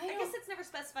 I guess it's never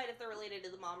specified if they're related to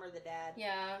the mom or the dad.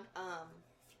 Yeah.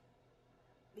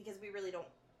 Because we really don't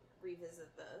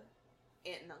revisit the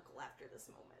aunt and uncle after this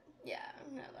moment. Yeah,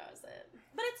 no, that was it.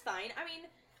 But it's fine. I mean,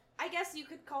 I guess you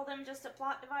could call them just a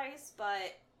plot device,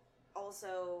 but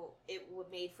also it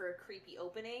made for a creepy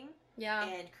opening. Yeah.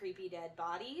 And creepy dead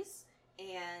bodies,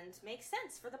 and makes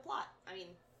sense for the plot. I mean,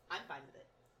 I'm fine with it.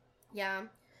 Yeah.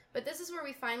 But this is where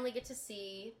we finally get to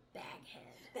see Baghead.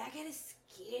 Baghead is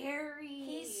scary.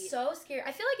 He's so scary.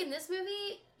 I feel like in this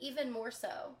movie, even more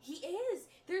so. He is.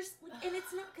 There's, like, and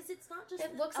it's not, because it's not just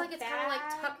it looks like it's kind of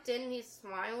like tucked in and he's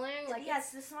smiling. Like, yes,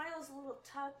 the smile is a little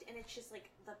tucked, and it's just like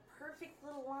the perfect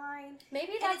little line.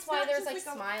 Maybe that's why there's like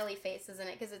smiley faces in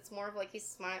it, because it's more of like he's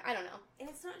smiling. I don't know. And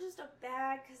it's not just a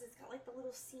bag, because it's got like the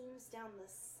little seams down the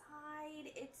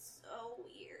side. It's so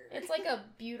weird. It's like a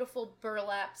beautiful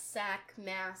burlap sack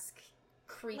mask,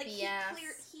 creepy ass.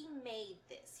 He made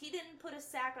this. He didn't put a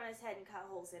sack on his head and cut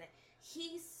holes in it.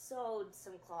 He sewed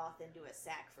some cloth into a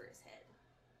sack for his head.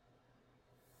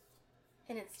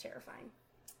 And it's terrifying.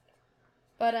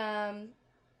 But,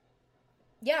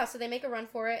 yeah, so they make a run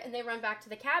for it, and they run back to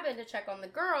the cabin to check on the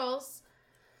girls.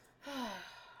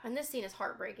 And this scene is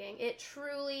heartbreaking. It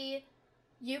truly,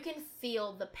 you can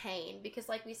feel the pain, because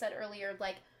like we said earlier,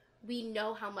 like, we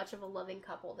know how much of a loving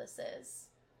couple this is.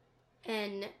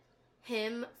 And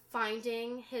him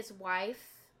finding his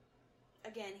wife.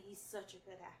 Again, he's such a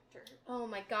good actor. Oh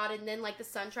my god, and then, like, the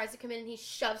son tries to come in and he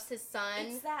shoves his son.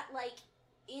 It's that, like,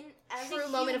 as true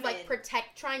moment of, like,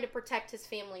 trying to protect his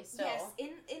family still. Yes,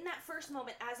 in that first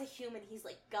moment, as a human, he's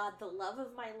like, God, the love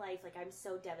of my life, like, I'm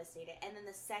so devastated. And then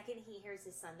the second he hears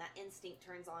his son, that instinct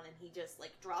turns on, and he just,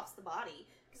 like, drops the body.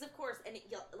 Because, of course, and it,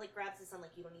 like, grabs his son,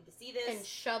 like, you don't need to see this. And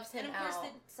shoves him out. And, of course,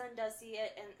 the son does see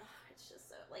it, and it's just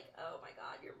so, like, oh, my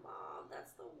God, your mom,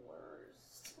 that's the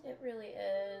worst. It really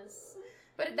is.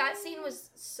 But that scene was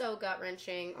so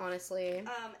gut-wrenching, honestly. And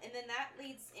then that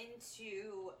leads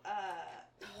into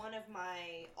one of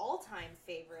my all-time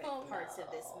favorite parts of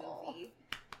this movie.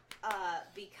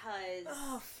 Because...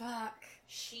 Oh, fuck.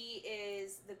 She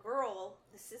is... The girl,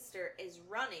 the sister, is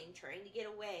running, trying to get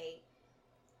away.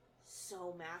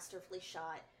 So masterfully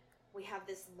shot. We have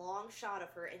this long shot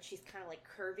of her, and she's kind of, like,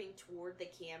 curving toward the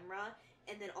camera.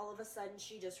 And then all of a sudden,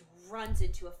 she just runs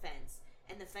into a fence.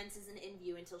 And the fence isn't in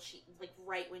view until she, like,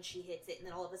 right when she hits it, and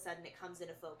then all of a sudden it comes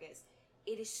into focus.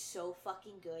 It is so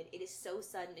fucking good. It is so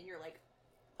sudden, and you're like,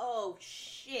 oh,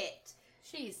 shit.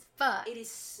 She's fucked. It is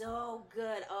so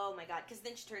good. Oh, my God. Because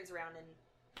then she turns around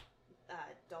and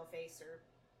Dollface, or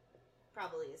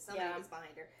probably is somebody is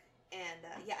behind her. And,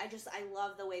 I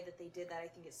love the way that they did that. I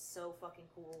think it's so fucking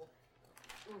cool.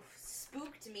 Oof,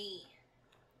 spooked me.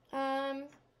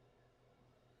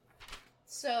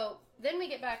 So, then we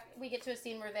get to a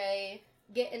scene where they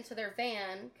get into their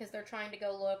van, because they're trying to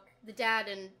go look, the dad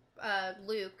and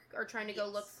Luke are trying to go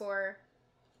look for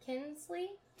Kinsley?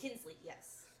 Kinsley,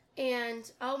 yes. And,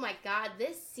 oh my God,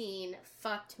 this scene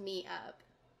fucked me up.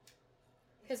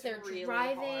 Because they're really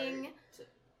driving,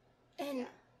 and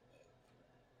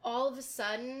all of a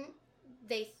sudden,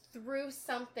 they threw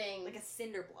something... Like a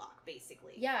cinder block,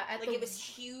 basically. Yeah. It was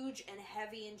huge and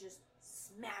heavy and just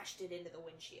smashed it into the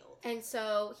windshield. And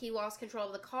so he lost control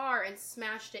of the car and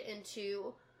smashed it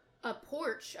into a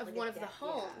porch of one of the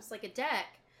homes, like a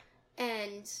deck.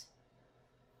 And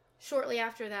shortly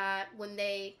after that, when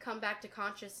they come back to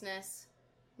consciousness,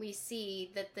 we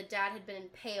see that the dad had been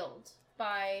impaled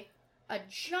by a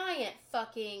giant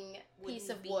fucking piece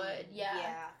of wood.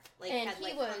 Yeah. Like, and had, he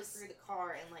like, was come through the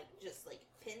car and, like, just, like,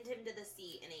 pinned him to the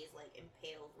seat, and he's, like,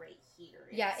 impaled right here.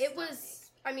 Yeah, it was...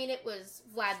 I mean, it was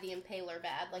Vlad the Impaler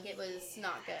bad. Like, it was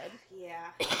not good. Yeah.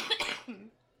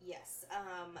 Yes.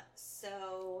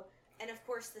 So... And, of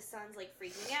course, the son's, like,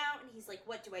 freaking out, and he's like,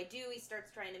 what do I do? He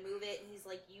starts trying to move it, and he's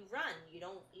like, you run. You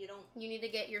don't... You need to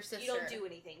get your sister. You don't do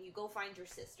anything. You go find your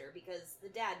sister, because the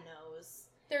dad knows.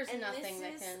 There's nothing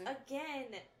that can... Again,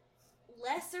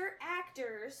 lesser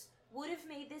actors would have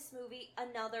made this movie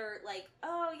another, like,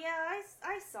 oh, yeah,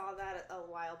 I saw that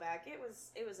a while back. It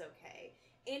was okay.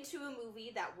 Into a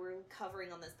movie that we're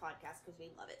covering on this podcast because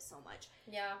we love it so much.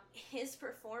 Yeah. His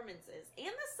performances, and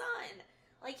the son...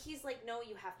 Like, he's like, no,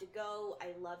 you have to go. I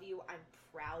love you. I'm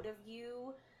proud of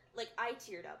you. Like, I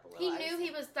teared up a little. He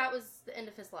knew that was the end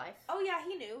of his life. Oh, yeah,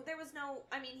 he knew. There was no...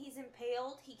 I mean, he's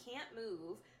impaled. He can't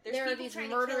move. There are these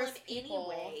murderous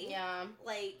people. Anyway. Yeah.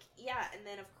 Like, yeah, and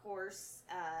then, of course,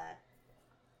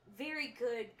 very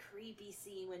good, creepy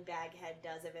scene when Baghead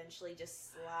does eventually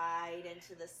just slide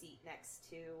into the seat next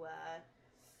to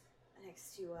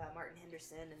Martin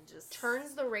Henderson and just...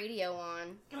 Turns the radio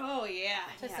on. Oh, yeah.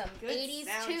 To some 80s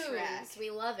tunes.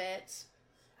 We love it.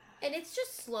 And it's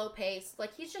just slow paced.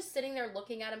 Like, he's just sitting there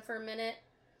looking at him for a minute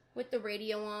with the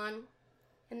radio on.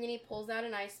 And then he pulls out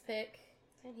an ice pick.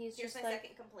 And he's Here's just my like...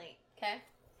 second complaint. Okay.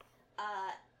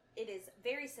 It is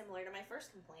very similar to my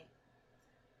first complaint.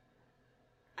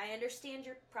 I understand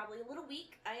you're probably a little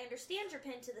weak. I understand you're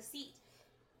pinned to the seat.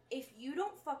 If you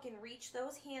don't fucking reach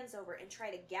those hands over and try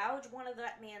to gouge one of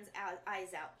that man's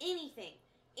eyes out, anything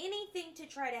to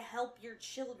try to help your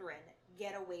children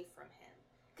get away from him.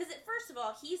 Because, first of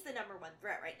all, he's the number one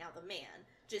threat right now, the man,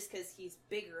 just because he's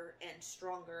bigger and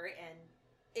stronger and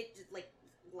it, like,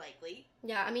 likely.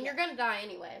 Yeah, I mean, you're gonna die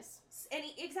anyways. And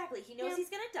exactly, he knows he's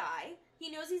gonna die.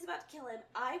 He knows he's about to kill him.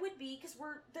 I would be, because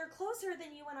they're closer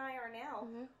than you and I are now,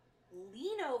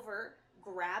 lean over,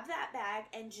 grab that bag,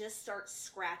 and just start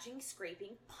scratching,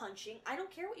 scraping, punching. I don't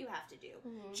care what you have to do.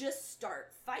 Just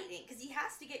start fighting, because he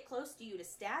has to get close to you to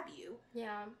stab you.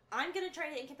 Yeah. I'm going to try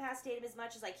to incapacitate him as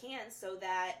much as I can so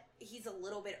that he's a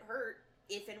little bit hurt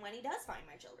if and when he does find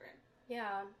my children.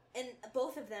 Yeah. And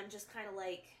both of them just kind of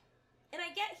like... And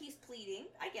I get he's pleading.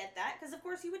 I get that, because of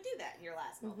course you would do that in your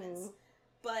last moments.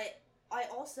 But I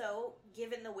also,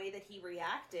 given the way that he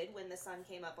reacted when the son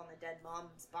came up on the dead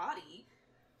mom's body...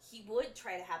 He would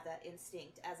try to have that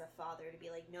instinct as a father to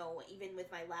be like, no, even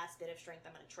with my last bit of strength,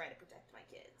 I'm going to try to protect my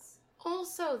kids.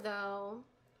 Also, though,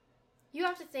 you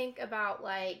have to think about,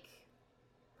 like,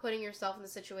 putting yourself in the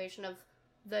situation of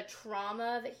the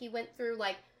trauma that he went through,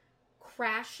 like,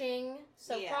 crashing,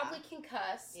 so probably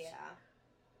concussed. Yeah.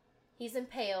 He's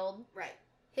impaled. Right.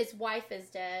 His wife is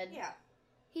dead. Yeah.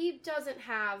 he doesn't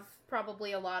have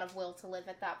probably a lot of will to live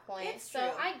at that point. It's so true.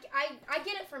 I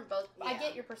get it from both. I Yeah.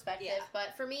 get your perspective, Yeah.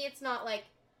 but for me, it's not like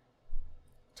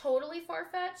totally far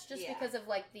fetched, just Yeah. because of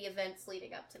like the events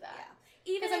leading up to that. Yeah.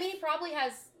 Even Because I mean, he probably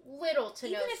has little to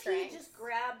no even if strength, he just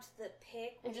grabbed the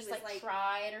pick and when just he was, like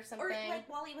tried or something. or like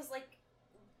while he was like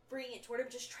bringing it toward him,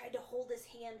 just tried to hold his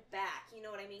hand back. You know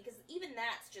what I mean? Because even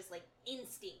that's just like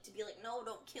instinct to be like, no,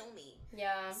 don't kill me.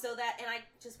 Yeah. So that, and I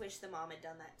just wish the mom had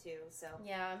done that too. So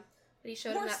Yeah. But he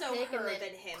showed more him that so pic her and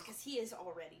then than him, because he is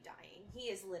already dying. He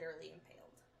is literally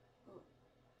impaled.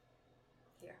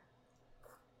 Here,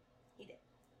 he did.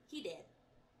 He did.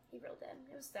 he real did.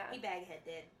 It was sad. He Baghead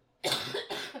did.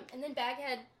 And then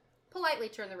Baghead politely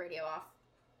turned the radio off,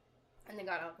 and then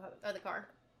got out of the car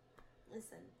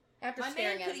Listen. after My man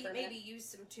staring at could him for a maybe minute. use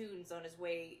some tunes on his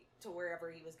way to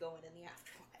wherever he was going in the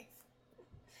afterlife.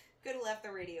 Could have left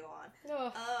the radio on.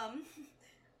 Oh.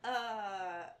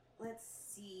 Let's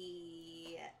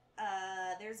see.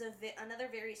 There's another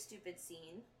very stupid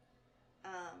scene.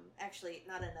 Actually,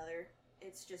 not another.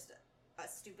 It's just a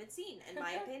stupid scene, in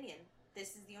my opinion.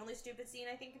 This is the only stupid scene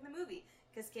I think in the movie,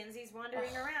 because Kenzie's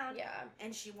wandering around, Yeah.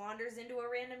 and she wanders into a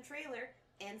random trailer,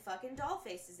 and fucking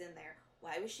Dollface is in there.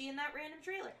 Why was she in that random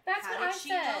trailer? That's How what did I she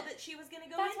said. know that she was going to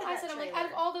go That's into what I that said. I'm trailer? like, out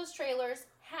of all those trailers,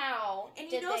 how and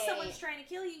did you know they... someone's trying to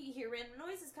kill you. You hear random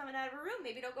noises coming out of a room.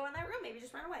 Maybe don't go in that room. Maybe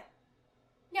just run away.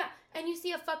 Yeah, and you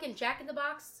see a fucking Jack in the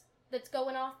Box that's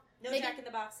going off. No Maybe- Jack in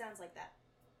the Box sounds like that.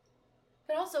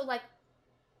 But also, like,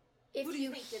 if Who do you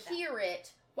you think did that? hear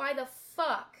it, why the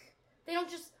fuck? They don't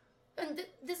just... And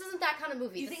this isn't that kind of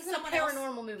movie. You This think is a someone else-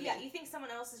 paranormal movie. Yeah, you think someone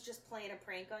else is just playing a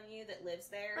prank on you that lives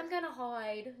there? I'm gonna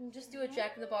hide and just do a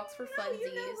Jack in the Box for No, funsies.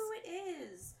 you know who it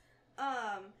is.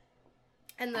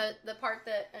 And the part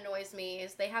that annoys me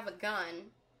is they have a gun.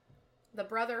 The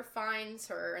brother finds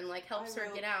her and like helps her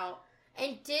wrote- get out,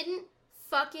 and didn't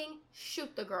fucking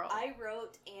shoot the girl. I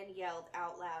wrote and yelled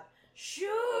out loud, "Shoot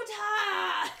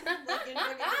her!" Like in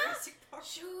front of Jurassic Park.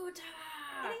 Shoot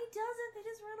her! And he doesn't. They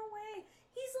just run away.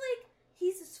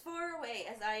 He's as far away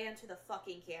as I am to the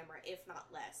fucking camera, if not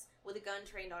less, with a gun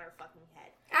trained on her fucking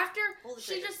head. After Pull the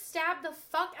she trigger. just stabbed the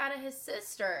fuck out of his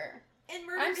sister. And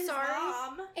murdered I'm his sorry.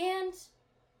 mom. And,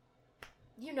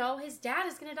 you know, his dad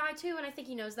is gonna die too, and I think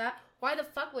he knows that. Why the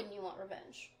fuck wouldn't you want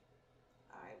revenge?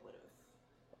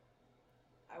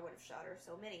 I would have shot her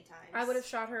so many times. I would have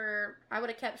shot her. I would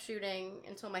have kept shooting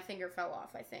until my finger fell off,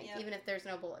 I think. Yep. Even if there's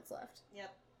no bullets left.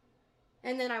 Yep.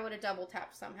 And then I would have double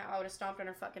tapped somehow. I would have stomped on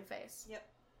her fucking face. Yep.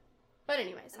 But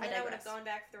anyways, And then I would digress. have gone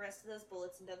back for the rest of those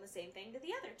bullets and done the same thing to the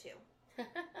other two.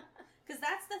 Because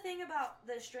that's the thing about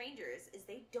the strangers, is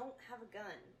they don't have a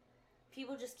gun.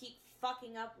 People just keep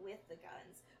fucking up with the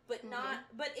guns. But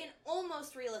but in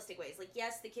almost realistic ways. Like,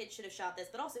 yes, the kid should have shot this,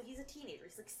 but also he's a teenager.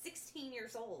 He's like 16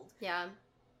 years old. Yeah.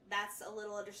 That's a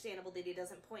little understandable that he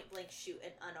doesn't point blank shoot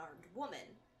an unarmed woman.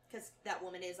 Because that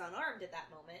woman is unarmed at that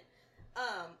moment.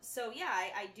 So yeah,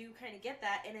 I do kind of get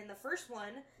that. And in the first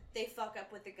one, they fuck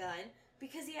up with the gun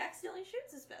because he accidentally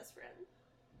shoots his best friend.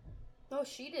 Oh,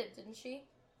 she did, didn't she?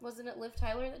 Wasn't it Liv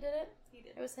Tyler that did it? He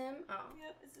did. It was him? Oh.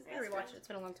 Yep, it's his I gotta best rewatch friend. it. It's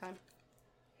been a long time.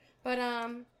 But,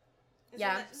 Isn't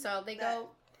yeah, that- so they that go...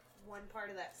 One part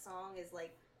of that song is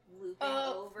like looping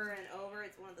Oh. over and over.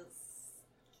 It's one of those.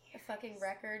 A fucking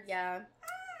record, yeah.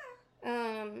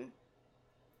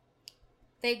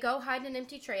 They go hide in an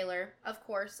empty trailer, of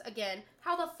course. Again,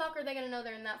 how the fuck are they gonna know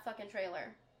they're in that fucking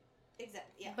trailer?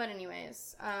 Exactly. Yeah. But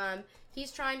anyways,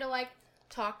 he's trying to like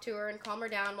talk to her and calm her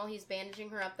down while he's bandaging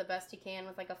her up the best he can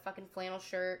with like a fucking flannel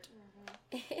shirt.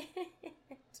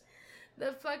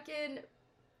 The fucking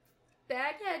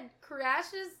Baghead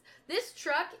crashes. This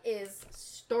truck is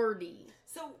sturdy.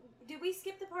 So, did we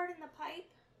skip the part in the pipe?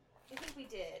 I think we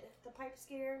did. The pipe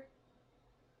scare?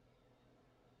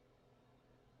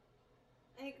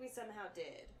 I think we somehow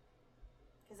did.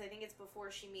 Because I think it's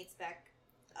before she meets back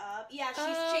up. Yeah, she's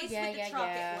Oh, chased yeah, with the yeah, truck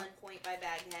yeah. at one point by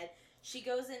Baghead. She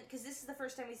goes in, because this is the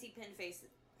first time we see Pinface.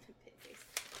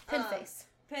 Pinface.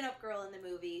 Pinup girl in the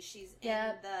movie. She's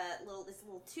Yeah. in this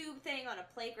little tube thing on a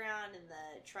playground, and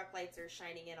the truck lights are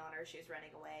shining in on her. She's running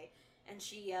away, and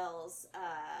she yells,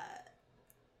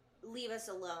 "Leave us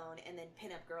alone!" And then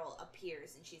Pinup girl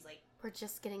appears, and she's like, We're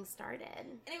just getting started.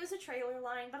 and it was a trailer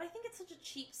line, but I think it's such a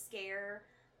cheap scare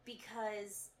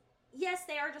because yes,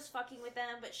 they are just fucking with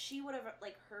them, but she would have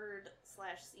like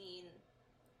heard/seen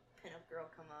Pinup girl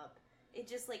come up. It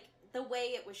just like the way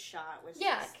it was shot was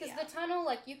Yeah, just, because the tunnel,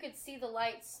 like, you could see the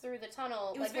lights through the tunnel,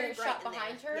 It was like, when very it was shot bright in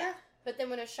behind there. her, Yeah. but then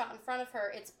when it was shot in front of her,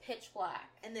 it's pitch black.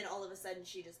 And then all of a sudden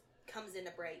she just comes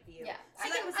into bright view. Yeah, So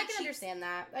I can understand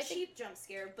that. I think cheap jump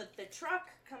scare, but the truck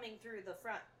coming through the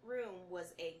front room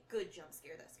was a good jump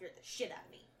scare that scared the shit out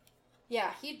of me.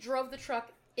 Yeah, he drove the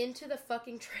truck into the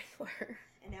fucking trailer.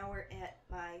 And now we're at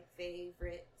my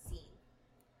favorite scene.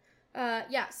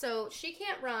 Yeah, so she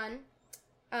can't run,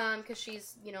 because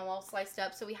she's, all sliced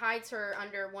up, so he hides her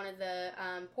under one of the,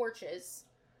 porches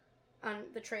on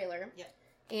the trailer. Yep.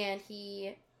 And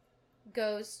he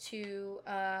goes to,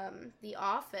 the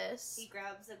office. He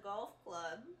grabs a golf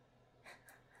club.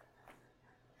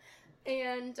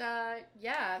 And,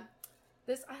 yeah.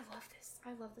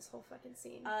 I love this whole fucking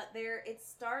scene. It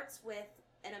starts with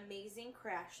an amazing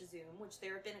crash zoom, which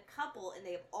there have been a couple, and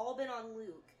they have all been on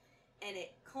Luke, and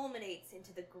it culminates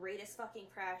into the greatest fucking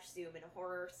crash zoom in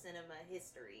horror cinema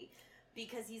history,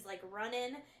 because he's, like,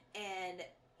 running, and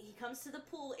he comes to the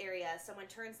pool area, someone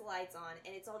turns the lights on,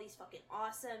 and it's all these fucking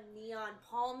awesome neon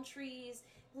palm trees.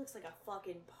 It looks like a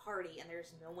fucking party, and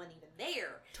there's no one even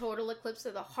there. Total Eclipse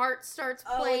of the Heart starts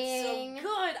Oh, playing. it's so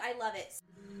good! I love it.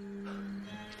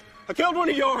 I killed one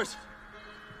of yours.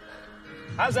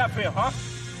 How's that feel, huh?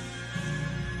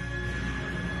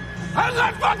 How's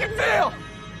that fucking feel?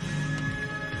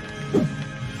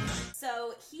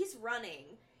 So he's running,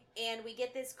 and we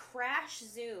get this crash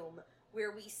zoom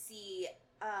where we see,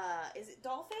 is it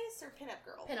Dollface or Pinup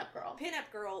Girl? Pinup Girl.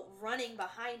 Pinup Girl running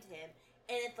behind him,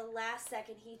 and at the last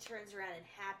second he turns around and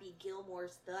Happy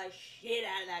Gilmore's the shit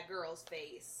out of that girl's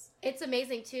face. It's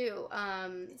amazing, too.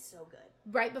 It's so good.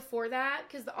 Right before that,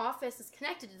 because the office is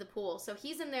connected to the pool, so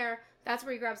he's in there, that's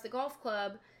where he grabs the golf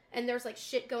club, and there's, like,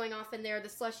 shit going off in there, the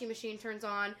slushy machine turns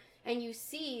on, and you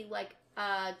see, like,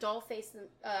 Dollface,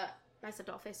 I said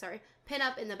Dollface, sorry,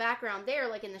 Pinup in the background there,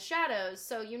 like, in the shadows,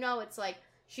 so you know it's, like,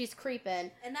 she's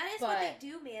creeping. And that is what they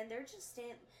do, man. They're just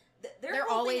their they're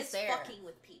whole always thing is there. fucking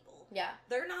with people. Yeah.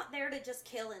 They're not there to just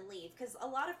kill and leave, because a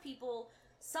lot of people...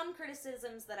 Some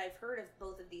criticisms that I've heard of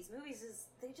both of these movies is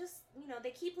they just,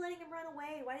 they keep letting him run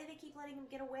away. Why do they keep letting him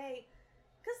get away?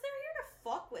 Because they're here to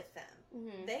fuck with them.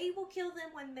 Mm-hmm. They will kill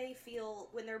them when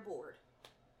they're bored.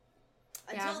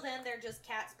 Until then, they're just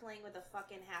cats playing with a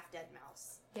fucking half-dead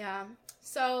mouse. Yeah.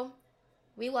 So,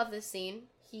 we love this scene.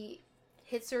 He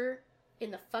hits her in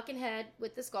the fucking head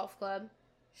with this golf club.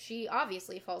 She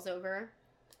obviously falls over.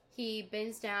 He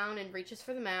bends down and reaches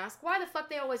for the mask. Why the fuck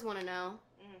they always want to know?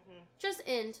 Mm-hmm. Just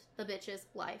end the bitch's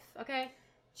life, okay?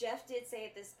 Jeff did say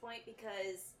at this point,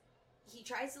 because he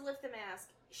tries to lift the mask,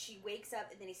 she wakes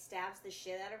up, and then he stabs the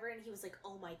shit out of her, and he was like,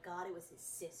 oh my god, it was his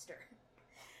sister.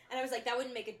 And I was like, that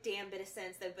wouldn't make a damn bit of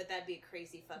sense, but that'd be a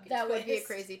crazy fucking twist. That would be a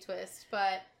crazy twist,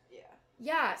 but... Yeah.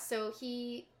 Yeah, so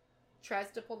he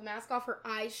tries to pull the mask off, her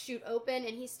eyes shoot open,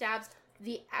 and he stabs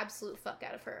the absolute fuck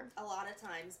out of her. A lot of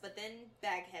times, but then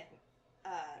Baghead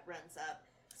runs up.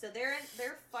 So they're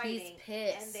fighting. He's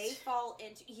pissed. And they fall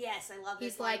into... Yes, I love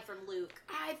this He's line like, from Luke.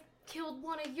 I've killed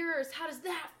one of yours. How does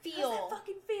that feel? How does that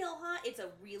fucking feel, huh? It's a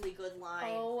really good line.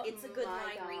 Oh, it's a good my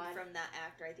line God. read from that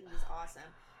actor. I think he's awesome.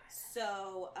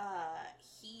 So,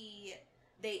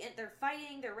 they're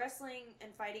fighting, they're wrestling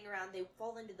and fighting around. They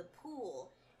fall into the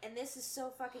pool. And this is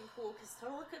so fucking cool because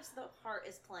Total Eclipse of the Heart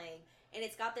is playing. And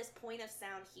it's got this point of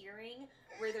sound hearing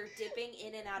where they're dipping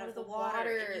in and out of the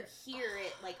water. And you hear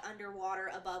it like underwater,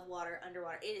 above water,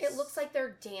 underwater. It looks like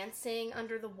they're dancing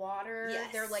under the water. Yes.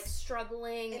 They're like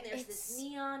struggling. And there's this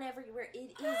neon everywhere.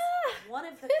 It is one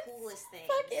of the coolest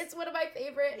things. It's one of my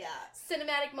favorite Yeah.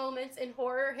 cinematic moments in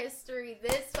horror history.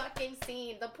 This fucking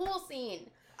scene. The pool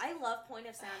scene. I love point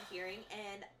of sound hearing,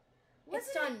 and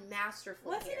It's done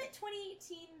masterfully. Wasn't it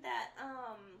 2018 that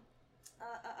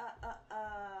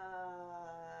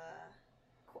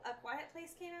A Quiet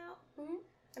Place came out? Mm-hmm.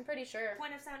 I'm pretty sure.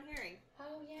 Point of sound hearing.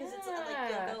 Oh yeah. Because it's like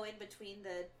you'll go in between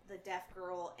the deaf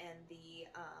girl and the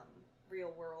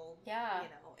real world. Yeah.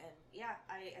 And yeah,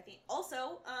 I think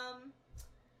also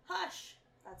Hush.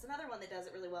 That's another one that does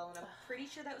it really well, and I'm pretty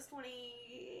sure that was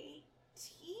 2018.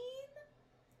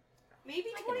 Maybe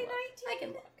 2019. I can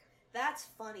look. That's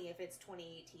funny if it's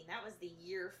 2018. That was the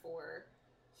year for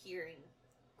hearing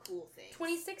cool things.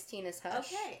 2016 is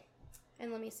Hush. Okay.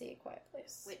 And let me see, Quiet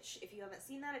Place. Which, if you haven't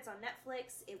seen that, it's on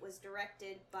Netflix. It was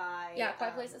directed by... Yeah,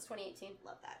 Quiet Place is 2018.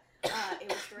 Love that. It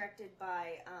was directed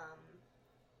by...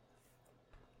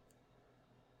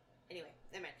 Anyway,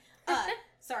 never mind.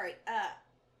 Sorry.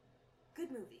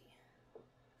 Good movie.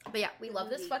 But yeah, we love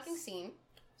this fucking scene.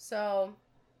 So,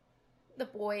 the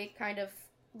boy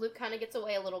Luke kind of gets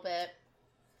away a little bit,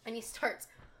 and he starts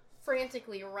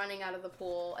frantically running out of the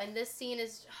pool, and this scene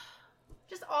is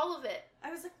just all of it. I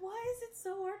was like, why is it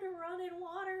so hard to run in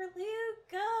water?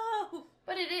 Luke, go!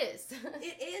 But it is.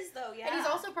 It is, though, yeah. And he's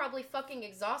also probably fucking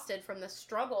exhausted from the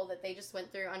struggle that they just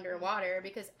went through underwater,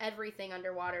 because everything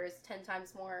underwater is 10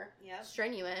 times more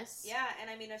strenuous. Yeah, and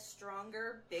I mean, a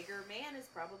stronger, bigger man is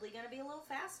probably going to be a little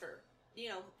faster. You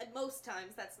know, at most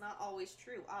times that's not always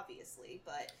true, obviously,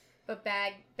 but... But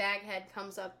Baghead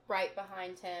comes up right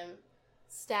behind him,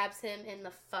 stabs him in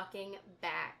the fucking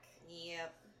back.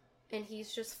 Yep. And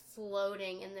he's just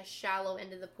floating in the shallow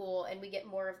end of the pool, and we get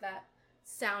more of that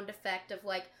sound effect of,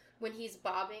 like, when he's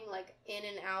bobbing, like, in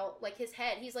and out, like, his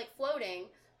head, he's, like, floating,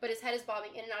 but his head is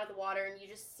bobbing in and out of the water, and you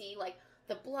just see, like,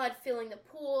 the blood filling the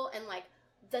pool, and, like,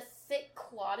 the thick,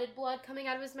 clotted blood coming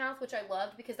out of his mouth, which I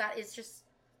loved, because that is just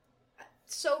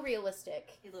so realistic.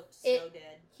 He looked so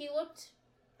dead. He looked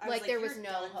like there was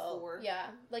no hope. Yeah,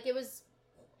 like, it was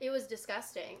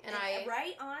disgusting, and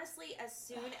right, honestly, as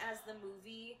soon as the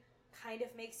movie kind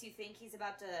of makes you think he's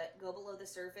about to go below the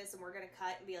surface and we're gonna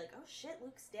cut and be like, oh shit,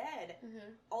 Luke's dead. Mm-hmm.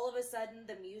 All of a sudden,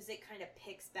 the music kind of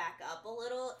picks back up a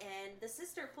little, and the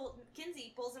sister,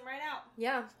 Kinsey, pulls him right out.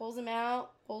 Yeah, pulls him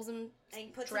out, and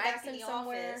puts him back in the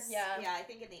somewhere. office. Yeah, I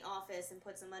think in the office, and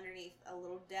puts him underneath a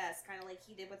little desk, kind of like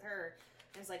he did with her.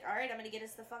 And it's like, all right, I'm gonna get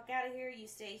us the fuck out of here. You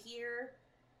stay here.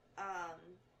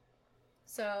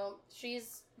 So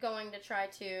she's going to try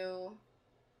to,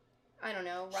 I don't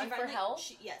know, run for help.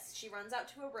 She runs out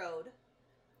to a road.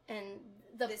 And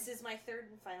this is my third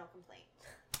and final complaint.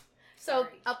 So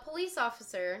a police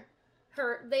officer,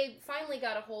 they finally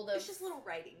got a hold of. It's just little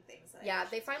writing things.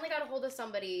 They finally got a hold of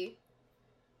somebody,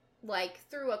 like,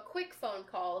 through a quick phone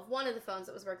call of one of the phones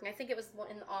that was working. I think it was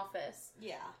in the office.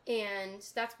 Yeah. And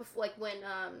that's before, like, when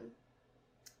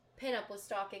Pinup was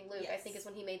stalking Luke, I think is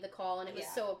when he made the call, and it was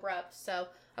so abrupt. So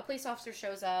a police officer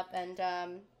shows up, and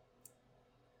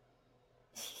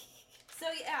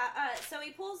so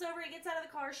he pulls over, he gets out of the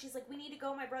car, she's like, we need to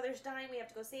go, my brother's dying, we have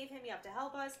to go save him, you have to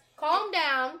help us. Calm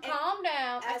down.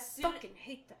 I fucking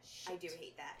hate that shit. I do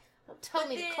hate that. Don't tell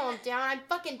me to calm down. I'm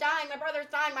fucking dying, my brother's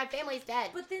dying, my family's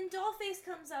dead. But then Dollface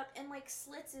comes up and, like,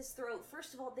 slits his throat.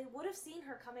 First of all, they would have seen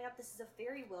her coming up. This is a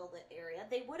very well-lit area.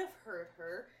 They would have heard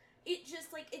her. It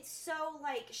just, like, it's so,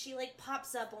 like, she, like,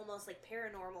 pops up almost, like,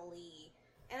 paranormally.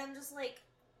 And I'm just like,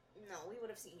 no, we would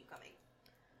have seen you coming.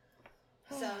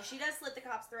 So she does slit the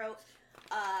cop's throat.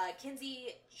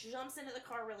 Kinsey jumps into the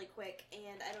car really quick,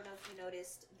 and I don't know if you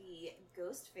noticed the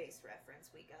Ghostface reference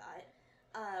we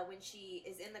got. When she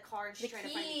is in the car and she's trying to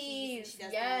find the keys, and she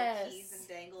does the little keys and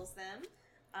dangles them.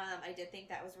 I did think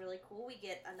that was really cool. We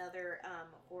get another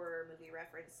horror movie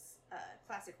reference,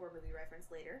 classic horror movie reference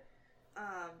later.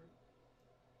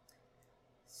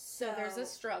 So there's a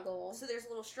struggle. So there's a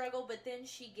little struggle, but then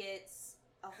she gets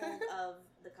a hold of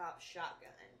the cop's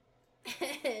shotgun.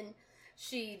 And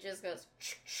she just goes,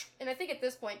 and I think at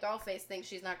this point Dollface thinks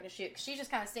she's not going to shoot, 'cause she's just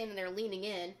kind of standing there leaning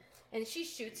in, and she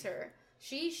shoots her.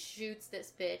 She shoots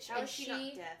this bitch. How is she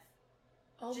not deaf?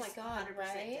 Oh just my god, 100%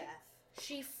 right?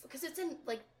 Deaf. Because it's in,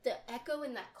 like, the echo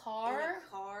in that car. In a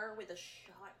car with a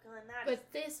shotgun.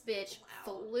 But this bitch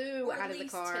flew out of the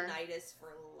car. Tinnitus for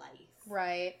life.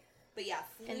 Right. But yeah,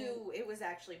 it was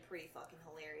actually pretty fucking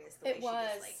hilarious the way she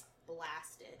just, like,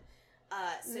 blasted.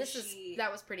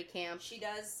 That was pretty camp. She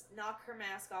does knock her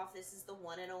mask off. This is the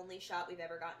one and only shot we've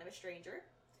ever gotten of a stranger.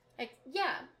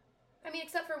 Yeah. I mean,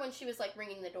 except for when she was, like,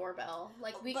 ringing the doorbell.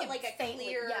 Like, we could like a faintly,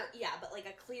 clear, but like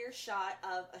a clear shot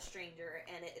of a stranger,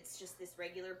 and it's just this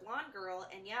regular blonde girl,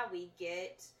 and yeah, we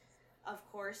get, of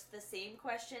course, the same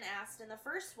question asked in the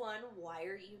first one: why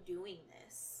are you doing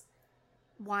this?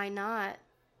 Why not?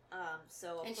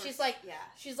 So of course,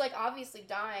 she's like obviously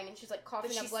dying, and she's like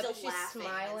coughing up blood, but she's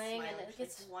smiling, and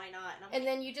it's like, why not? And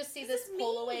then you just see this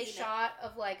pull away shot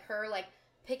of, like, her, like,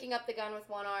 picking up the gun with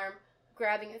one arm,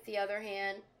 grabbing it with the other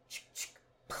hand.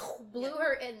 Blew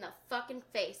her in the fucking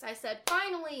face. I said,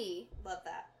 finally! Love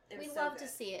that. We love to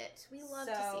see it. We love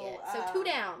to see it. So, 2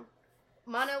 down.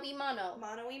 Mano y mano.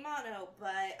 Mano y mano.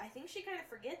 But I think she kind of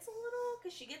forgets a little,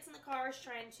 because she gets in the car, is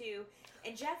trying to,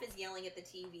 and Jeff is yelling at the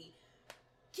TV,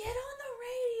 get on the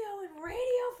radio and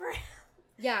radio for help.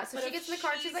 Yeah, so she gets in the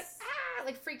car and she's like,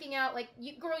 like, freaking out. Like,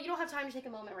 girl, you don't have time to take a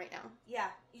moment right now. Yeah.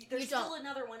 There's still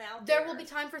another one out there. There will be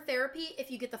time for therapy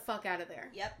if you get the fuck out of there.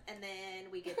 Yep. And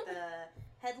then we get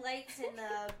the headlights in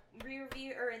the rear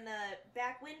view, or in the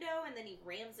back window, and then he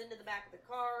rams into the back of the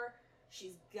car.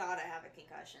 She's gotta have a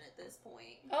concussion at this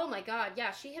point. Oh my god,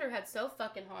 yeah, she hit her head so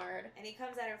fucking hard. And he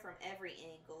comes at her from every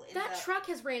angle. That truck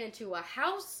has ran into a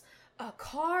house, a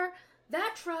car.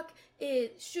 That truck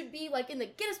should be, like, in the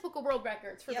Guinness Book of World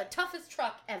Records for the toughest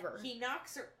truck ever. He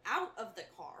knocks her out of the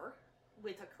car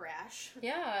with a crash.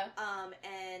 Yeah.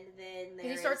 And then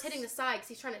he starts hitting the side because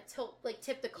he's trying to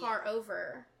tip the car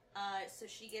over. So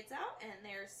she gets out, and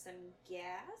there's some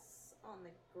gas on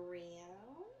the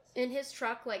ground. And his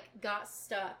truck, like, got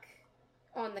stuck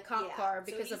on the cop car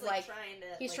because so of, like,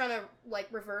 he's trying to, like,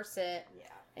 reverse it. Yeah.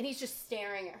 And he's just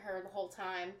staring at her the whole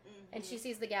time. Mm-hmm. And she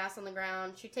sees the gas on the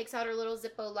ground. She takes out her little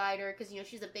Zippo lighter because, you know,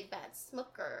 she's a big bad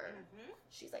smoker. Mm-hmm.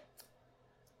 She's like,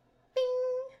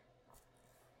 bing!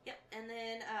 Yep, and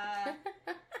then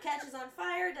catches on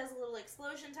fire, does a little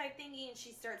explosion type thingy, and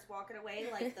she starts walking away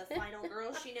like the final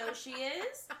girl she knows she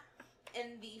is.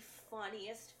 And the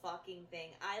funniest fucking thing,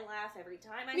 I laugh every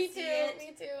time I see it.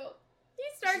 Me too. He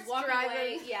starts She's walking driving.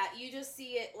 away. Yeah, you just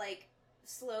see it like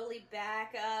slowly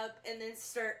back up and then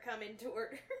start coming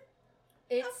toward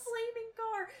It's a flaming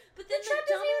car. But the then truck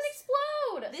doesn't even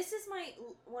explode. This is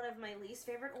one of my least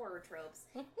favorite horror tropes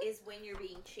is when you're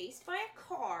being chased by a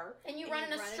car and you run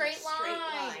in a straight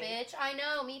line, bitch. I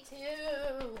know, me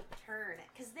too. Turn it,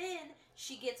 because then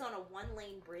she gets on a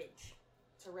 1-lane bridge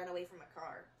to run away from a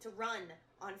car, to run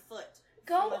on foot.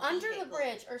 Go under the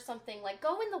bridge or something. Like,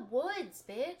 go in the woods,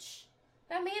 bitch.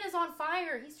 That man is on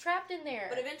fire. He's trapped in there.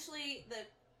 But eventually, the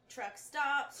truck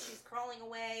stops. She's crawling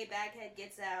away. Baghead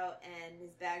gets out, and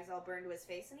his bag's all burned to his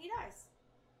face, and he dies.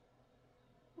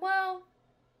 Well,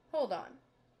 hold on.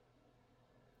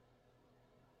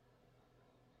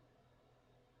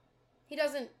 He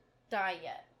doesn't die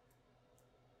yet.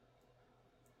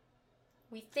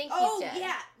 We think he's dead.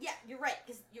 Oh, yeah, you're right,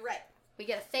 because you're right. We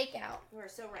get a fake out. You are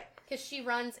so right. Because she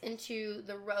runs into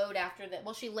the road after that.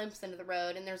 Well, she limps into the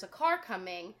road, and there's a car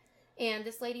coming, and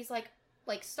this lady's like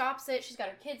stops it. She's got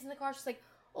her kids in the car. She's like,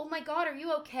 "Oh my God, are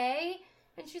you okay?"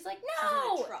 And she's like,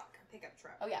 "No." She's in a truck, a pickup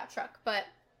truck. Oh yeah, truck. But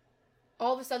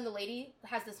all of a sudden, the lady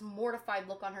has this mortified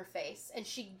look on her face, and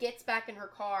she gets back in her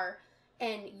car,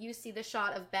 and you see the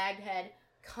shot of Baghead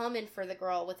coming for the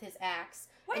girl with his axe.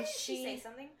 Why didn't she say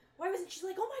something? Why wasn't she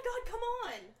like, "Oh my God, come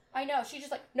on"? I know. She's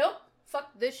just like, "Nope.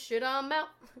 Fuck this shit, I'm out."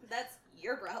 That's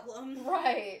your problem.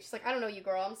 Right. She's like, "I don't know you,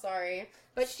 girl. I'm sorry."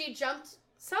 But she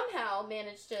somehow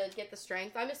managed to get the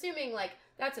strength. I'm assuming, like,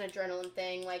 that's an adrenaline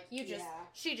thing. Like,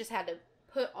 she just had to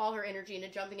put all her energy into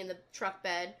jumping in the truck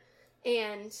bed.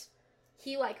 And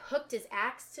he, like, hooked his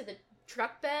axe to the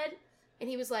truck bed. And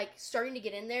he was, like, starting to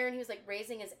get in there. And he was, like,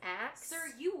 raising his axe.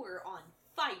 Sir, you were on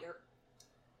fire.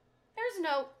 There's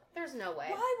no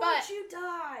way. Why won't you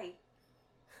die?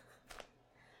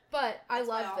 But I That's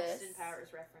love my this. Austin Powers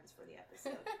reference for the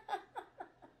episode.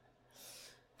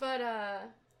 But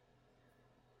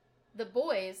the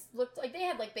boys looked like they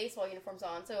had like baseball uniforms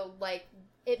on, so like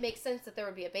it makes sense that there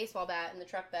would be a baseball bat in the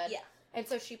truck bed. Yeah. And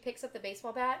so she picks up the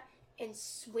baseball bat and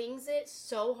swings it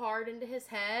so hard into his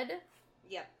head.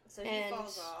 Yep. So he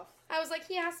falls off. I was like,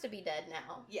 he has to be dead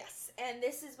now. Yes, and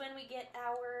this is when we get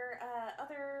our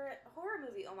other horror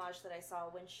movie homage that I saw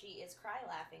when she is cry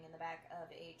laughing in the back of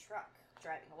a truck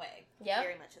driving away. Yep.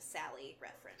 Very much a Sally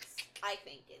reference, I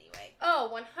think, anyway.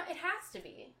 Oh, it has to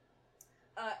be.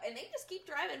 And they just keep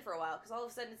driving for a while, because all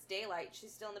of a sudden it's daylight,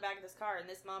 she's still in the back of this car, and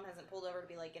this mom hasn't pulled over to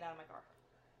be like, "Get out of my car.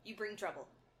 You bring trouble."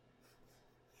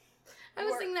 I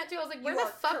was thinking that too. I was like, where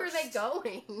the fuck are they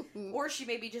going? Or she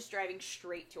may be just driving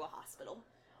straight to a hospital.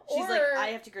 She's like, "I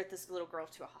have to get this little girl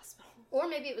to a hospital." Or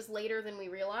maybe it was later than we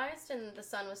realized, and the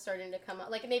sun was starting to come up.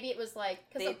 Like, maybe it was like...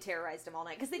 They terrorized him all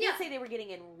night. Because they did say they were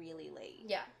getting in really late.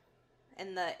 Yeah.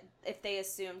 And if they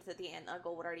assumed that the aunt and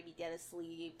uncle would already be dead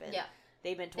asleep, and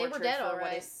they've been tortured they were dead for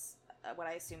already. what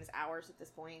I assume is hours at this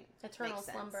point. Eternal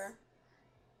slumber.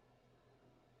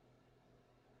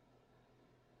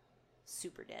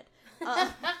 Super dead.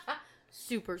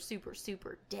 Super, super,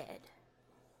 super dead.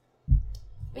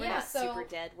 We're not super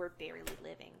dead. We're barely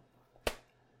living.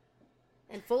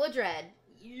 And full of dread.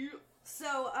 Yeah.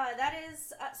 So, that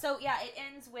is... it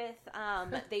ends with,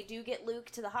 they do get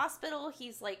Luke to the hospital.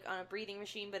 He's, like, on a breathing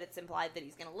machine, but it's implied that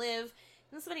he's gonna live.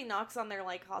 And somebody knocks on their,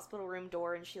 like, hospital room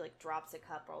door, and she, like, drops a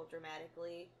cup all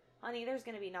dramatically. Honey, there's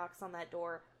gonna be knocks on that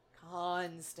door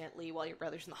constantly while your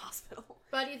brother's in the hospital.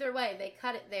 But either way, they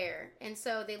cut it there. And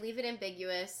so they leave it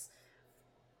ambiguous.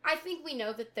 I think we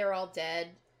know that they're all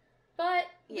dead. But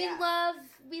we love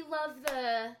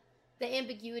the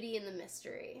ambiguity and the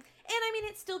mystery. And I mean,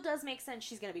 it still does make sense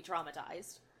she's going to be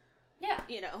traumatized. Yeah.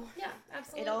 You know? Yeah,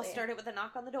 absolutely. It all started with a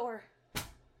knock on the door.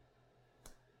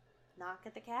 Knock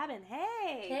at the cabin.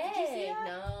 Hey! Did you see that?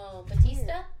 No.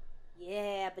 Batista?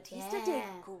 Yeah, Batista did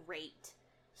great.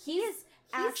 He's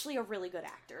actually a really good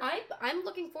actor. I'm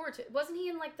looking forward to it. Wasn't he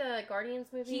in, like, the Guardians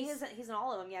movies? He's in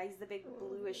all of them, yeah. He's the big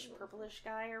bluish, purplish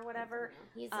guy or whatever.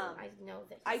 I know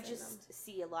that I just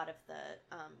see a lot of the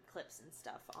clips and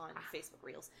stuff on Facebook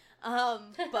Reels.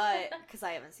 But, because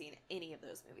I haven't seen any of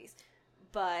those movies.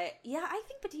 But yeah, I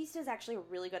think Batista is actually a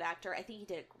really good actor. I think he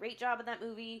did a great job in that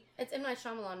movie. It's M. Night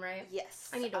Shyamalan, right? Yes.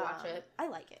 I need to watch it. I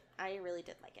like it. I really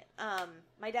did like it.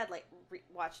 My dad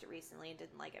watched it recently and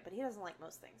didn't like it, but he doesn't like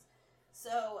most things.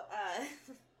 So,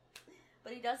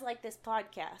 but he does like this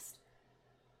podcast.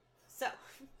 So,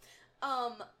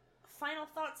 final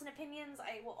thoughts and opinions.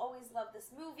 I will always love this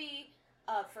movie.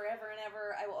 Forever and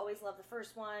ever. I will always love the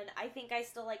first one. I think I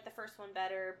still like the first one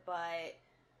better, but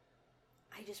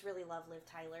I just really love Liv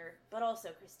Tyler, but also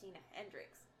Christina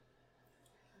Hendricks.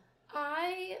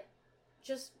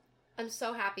 I'm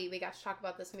so happy we got to talk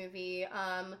about this movie.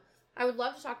 I would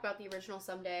love to talk about the original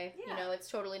someday. Yeah. You know, it's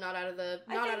totally not out of the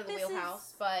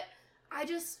wheelhouse, but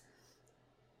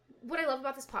what I love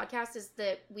about this podcast is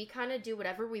that we kind of do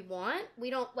whatever we want.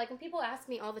 We don't, like, when people ask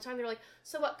me all the time, they're like,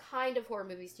 so what kind of horror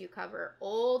movies do you cover?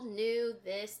 Old, new,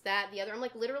 this, that, the other. I'm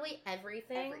like, literally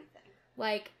everything.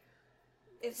 Like,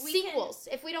 sequels.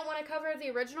 If we don't want to cover the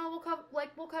original,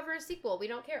 we'll cover a sequel. We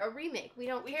don't care. A remake. We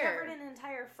don't care. We covered an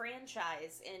entire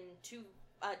franchise in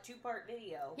two-part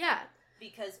video. Yeah.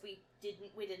 Because we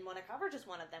didn't want to cover just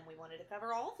one of them. We wanted to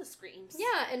cover all the Screams.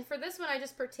 Yeah, and for this one, I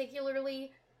just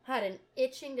particularly had an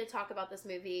itching to talk about this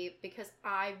movie because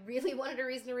I really wanted a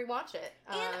reason to rewatch it.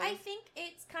 And I think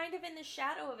it's kind of in the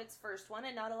shadow of its first one,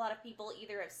 and not a lot of people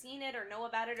either have seen it or know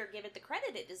about it or give it the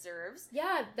credit it deserves.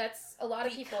 Yeah, that's a lot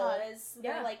of people. Because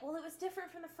they're like, well, it was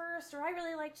different from the first, or I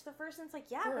really liked the first, and it's like,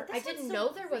 yeah, but this I didn't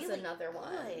know there was really another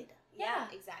one. Good. Yeah,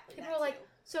 exactly. People are like,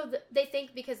 so they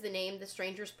think because the name The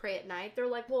Strangers Pray at Night, they're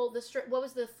like, well, what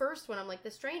was the first one? I'm like, The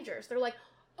Strangers. They're like,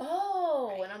 oh,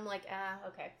 right. And I'm like,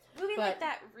 okay. Movie like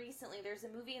that recently, there's a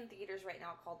movie in theaters right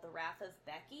now called The Wrath of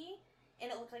Becky,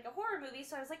 and it looked like a horror movie,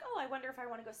 so I was like, oh, I wonder if I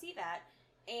want to go see that.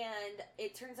 And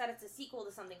it turns out it's a sequel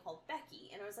to something called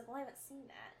Becky, and I was like, well, I haven't seen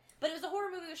that. But it was a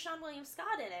horror movie with Seann William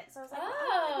Scott in it, so I was like, well,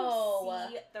 I want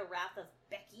to go see The Wrath of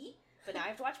Becky, but now I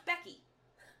have to watch Becky.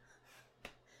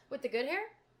 With the good hair?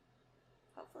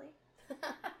 Hopefully.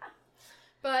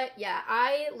 But yeah,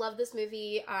 I love this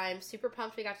movie. I'm super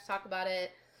pumped we got to talk about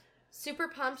it. Super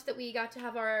pumped that we got to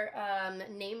have our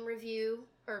name reveal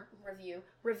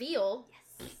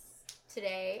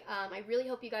today. I really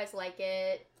hope you guys like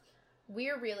it.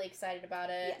 We're really excited about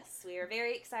it. Yes, we are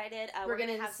very excited. We're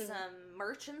going to have some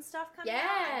merch and stuff coming out.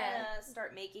 I'm going to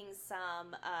start making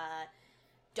some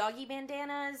doggy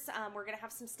bandanas. We're going to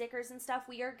have some stickers and stuff.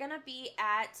 We are going to be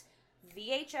at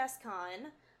VHS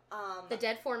Con. The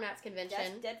Dead Formats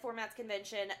Convention. Dead Formats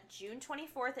Convention, June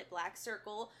 24th at Black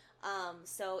Circle.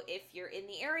 So if you're in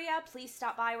the area, please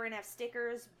stop by. We're going to have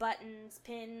stickers, buttons,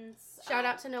 pins. Shout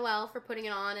out to Noelle for putting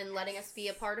it on and letting us be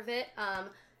a part of it.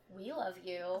 We love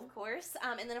you. Of course.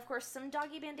 And then, of course, some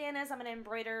doggy bandanas. I'm going to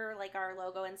embroider, like, our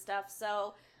logo and stuff.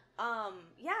 So,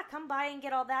 yeah, come by and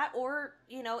get all that. Or,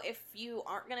 you know, if you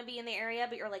aren't going to be in the area,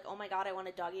 but you're like, oh, my God, I want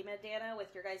a doggy bandana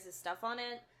with your guys' stuff on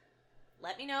it,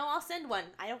 let me know. I'll send one.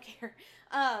 I don't care.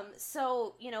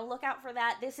 So, you know, look out for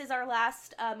that. This is our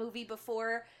last movie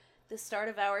before the start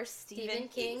of our Stephen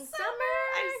King summer.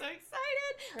 I'm so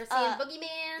excited. We're seeing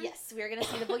Boogeyman. Yes, we're going to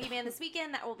see the Boogeyman this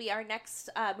weekend. That will be our next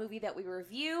movie that we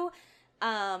review.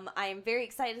 I'm very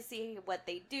excited to see what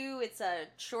they do. It's a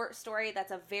short story.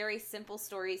 That's a very simple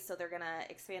story, so they're going to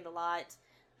expand a lot.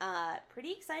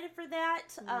 Pretty excited for that.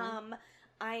 Mm-hmm.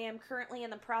 I am currently in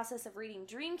the process of reading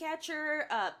Dreamcatcher.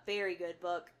 Very good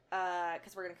book,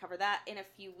 because we're going to cover that in a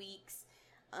few weeks.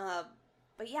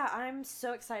 But yeah, I'm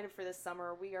so excited for this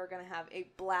summer. We are going to have a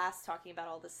blast talking about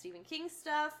all the Stephen King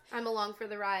stuff. I'm along for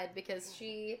the ride because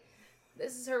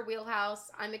this is her wheelhouse.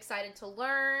 I'm excited to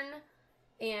learn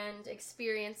and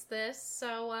experience this.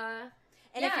 So,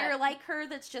 and if you're like her,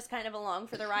 that's just kind of along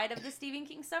for the ride of the Stephen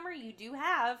King summer, you do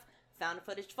have found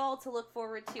footage fall to look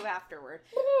forward to afterward.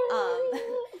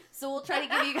 So we'll try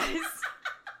to give you guys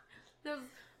the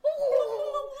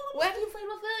wacky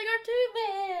inflatable feeling cartoon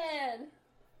man.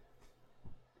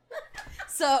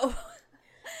 So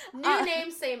new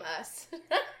name, same us.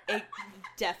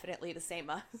 Definitely the same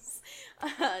us.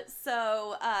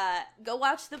 So go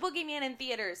watch The Boogeyman in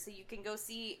theaters so you can go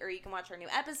see, or you can watch our new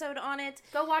episode on it.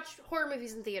 Go watch horror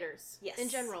movies in theaters. Yes. In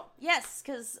general. Yes,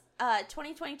 because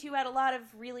 2022 had a lot of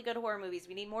really good horror movies.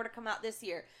 We need more to come out this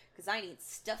year because I need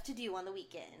stuff to do on the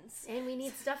weekends. And we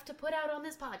need stuff to put out on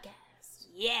this podcast.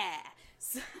 Yeah.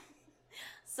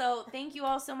 So thank you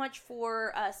all so much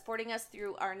for supporting us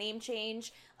through our name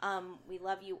change. We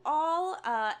love you all.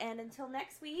 And until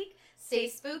next week, stay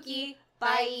spooky.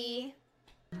 Bye.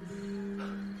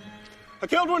 I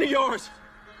killed one of yours.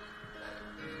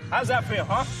 How's that feel,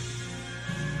 huh?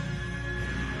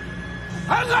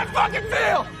 How's that fucking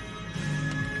feel?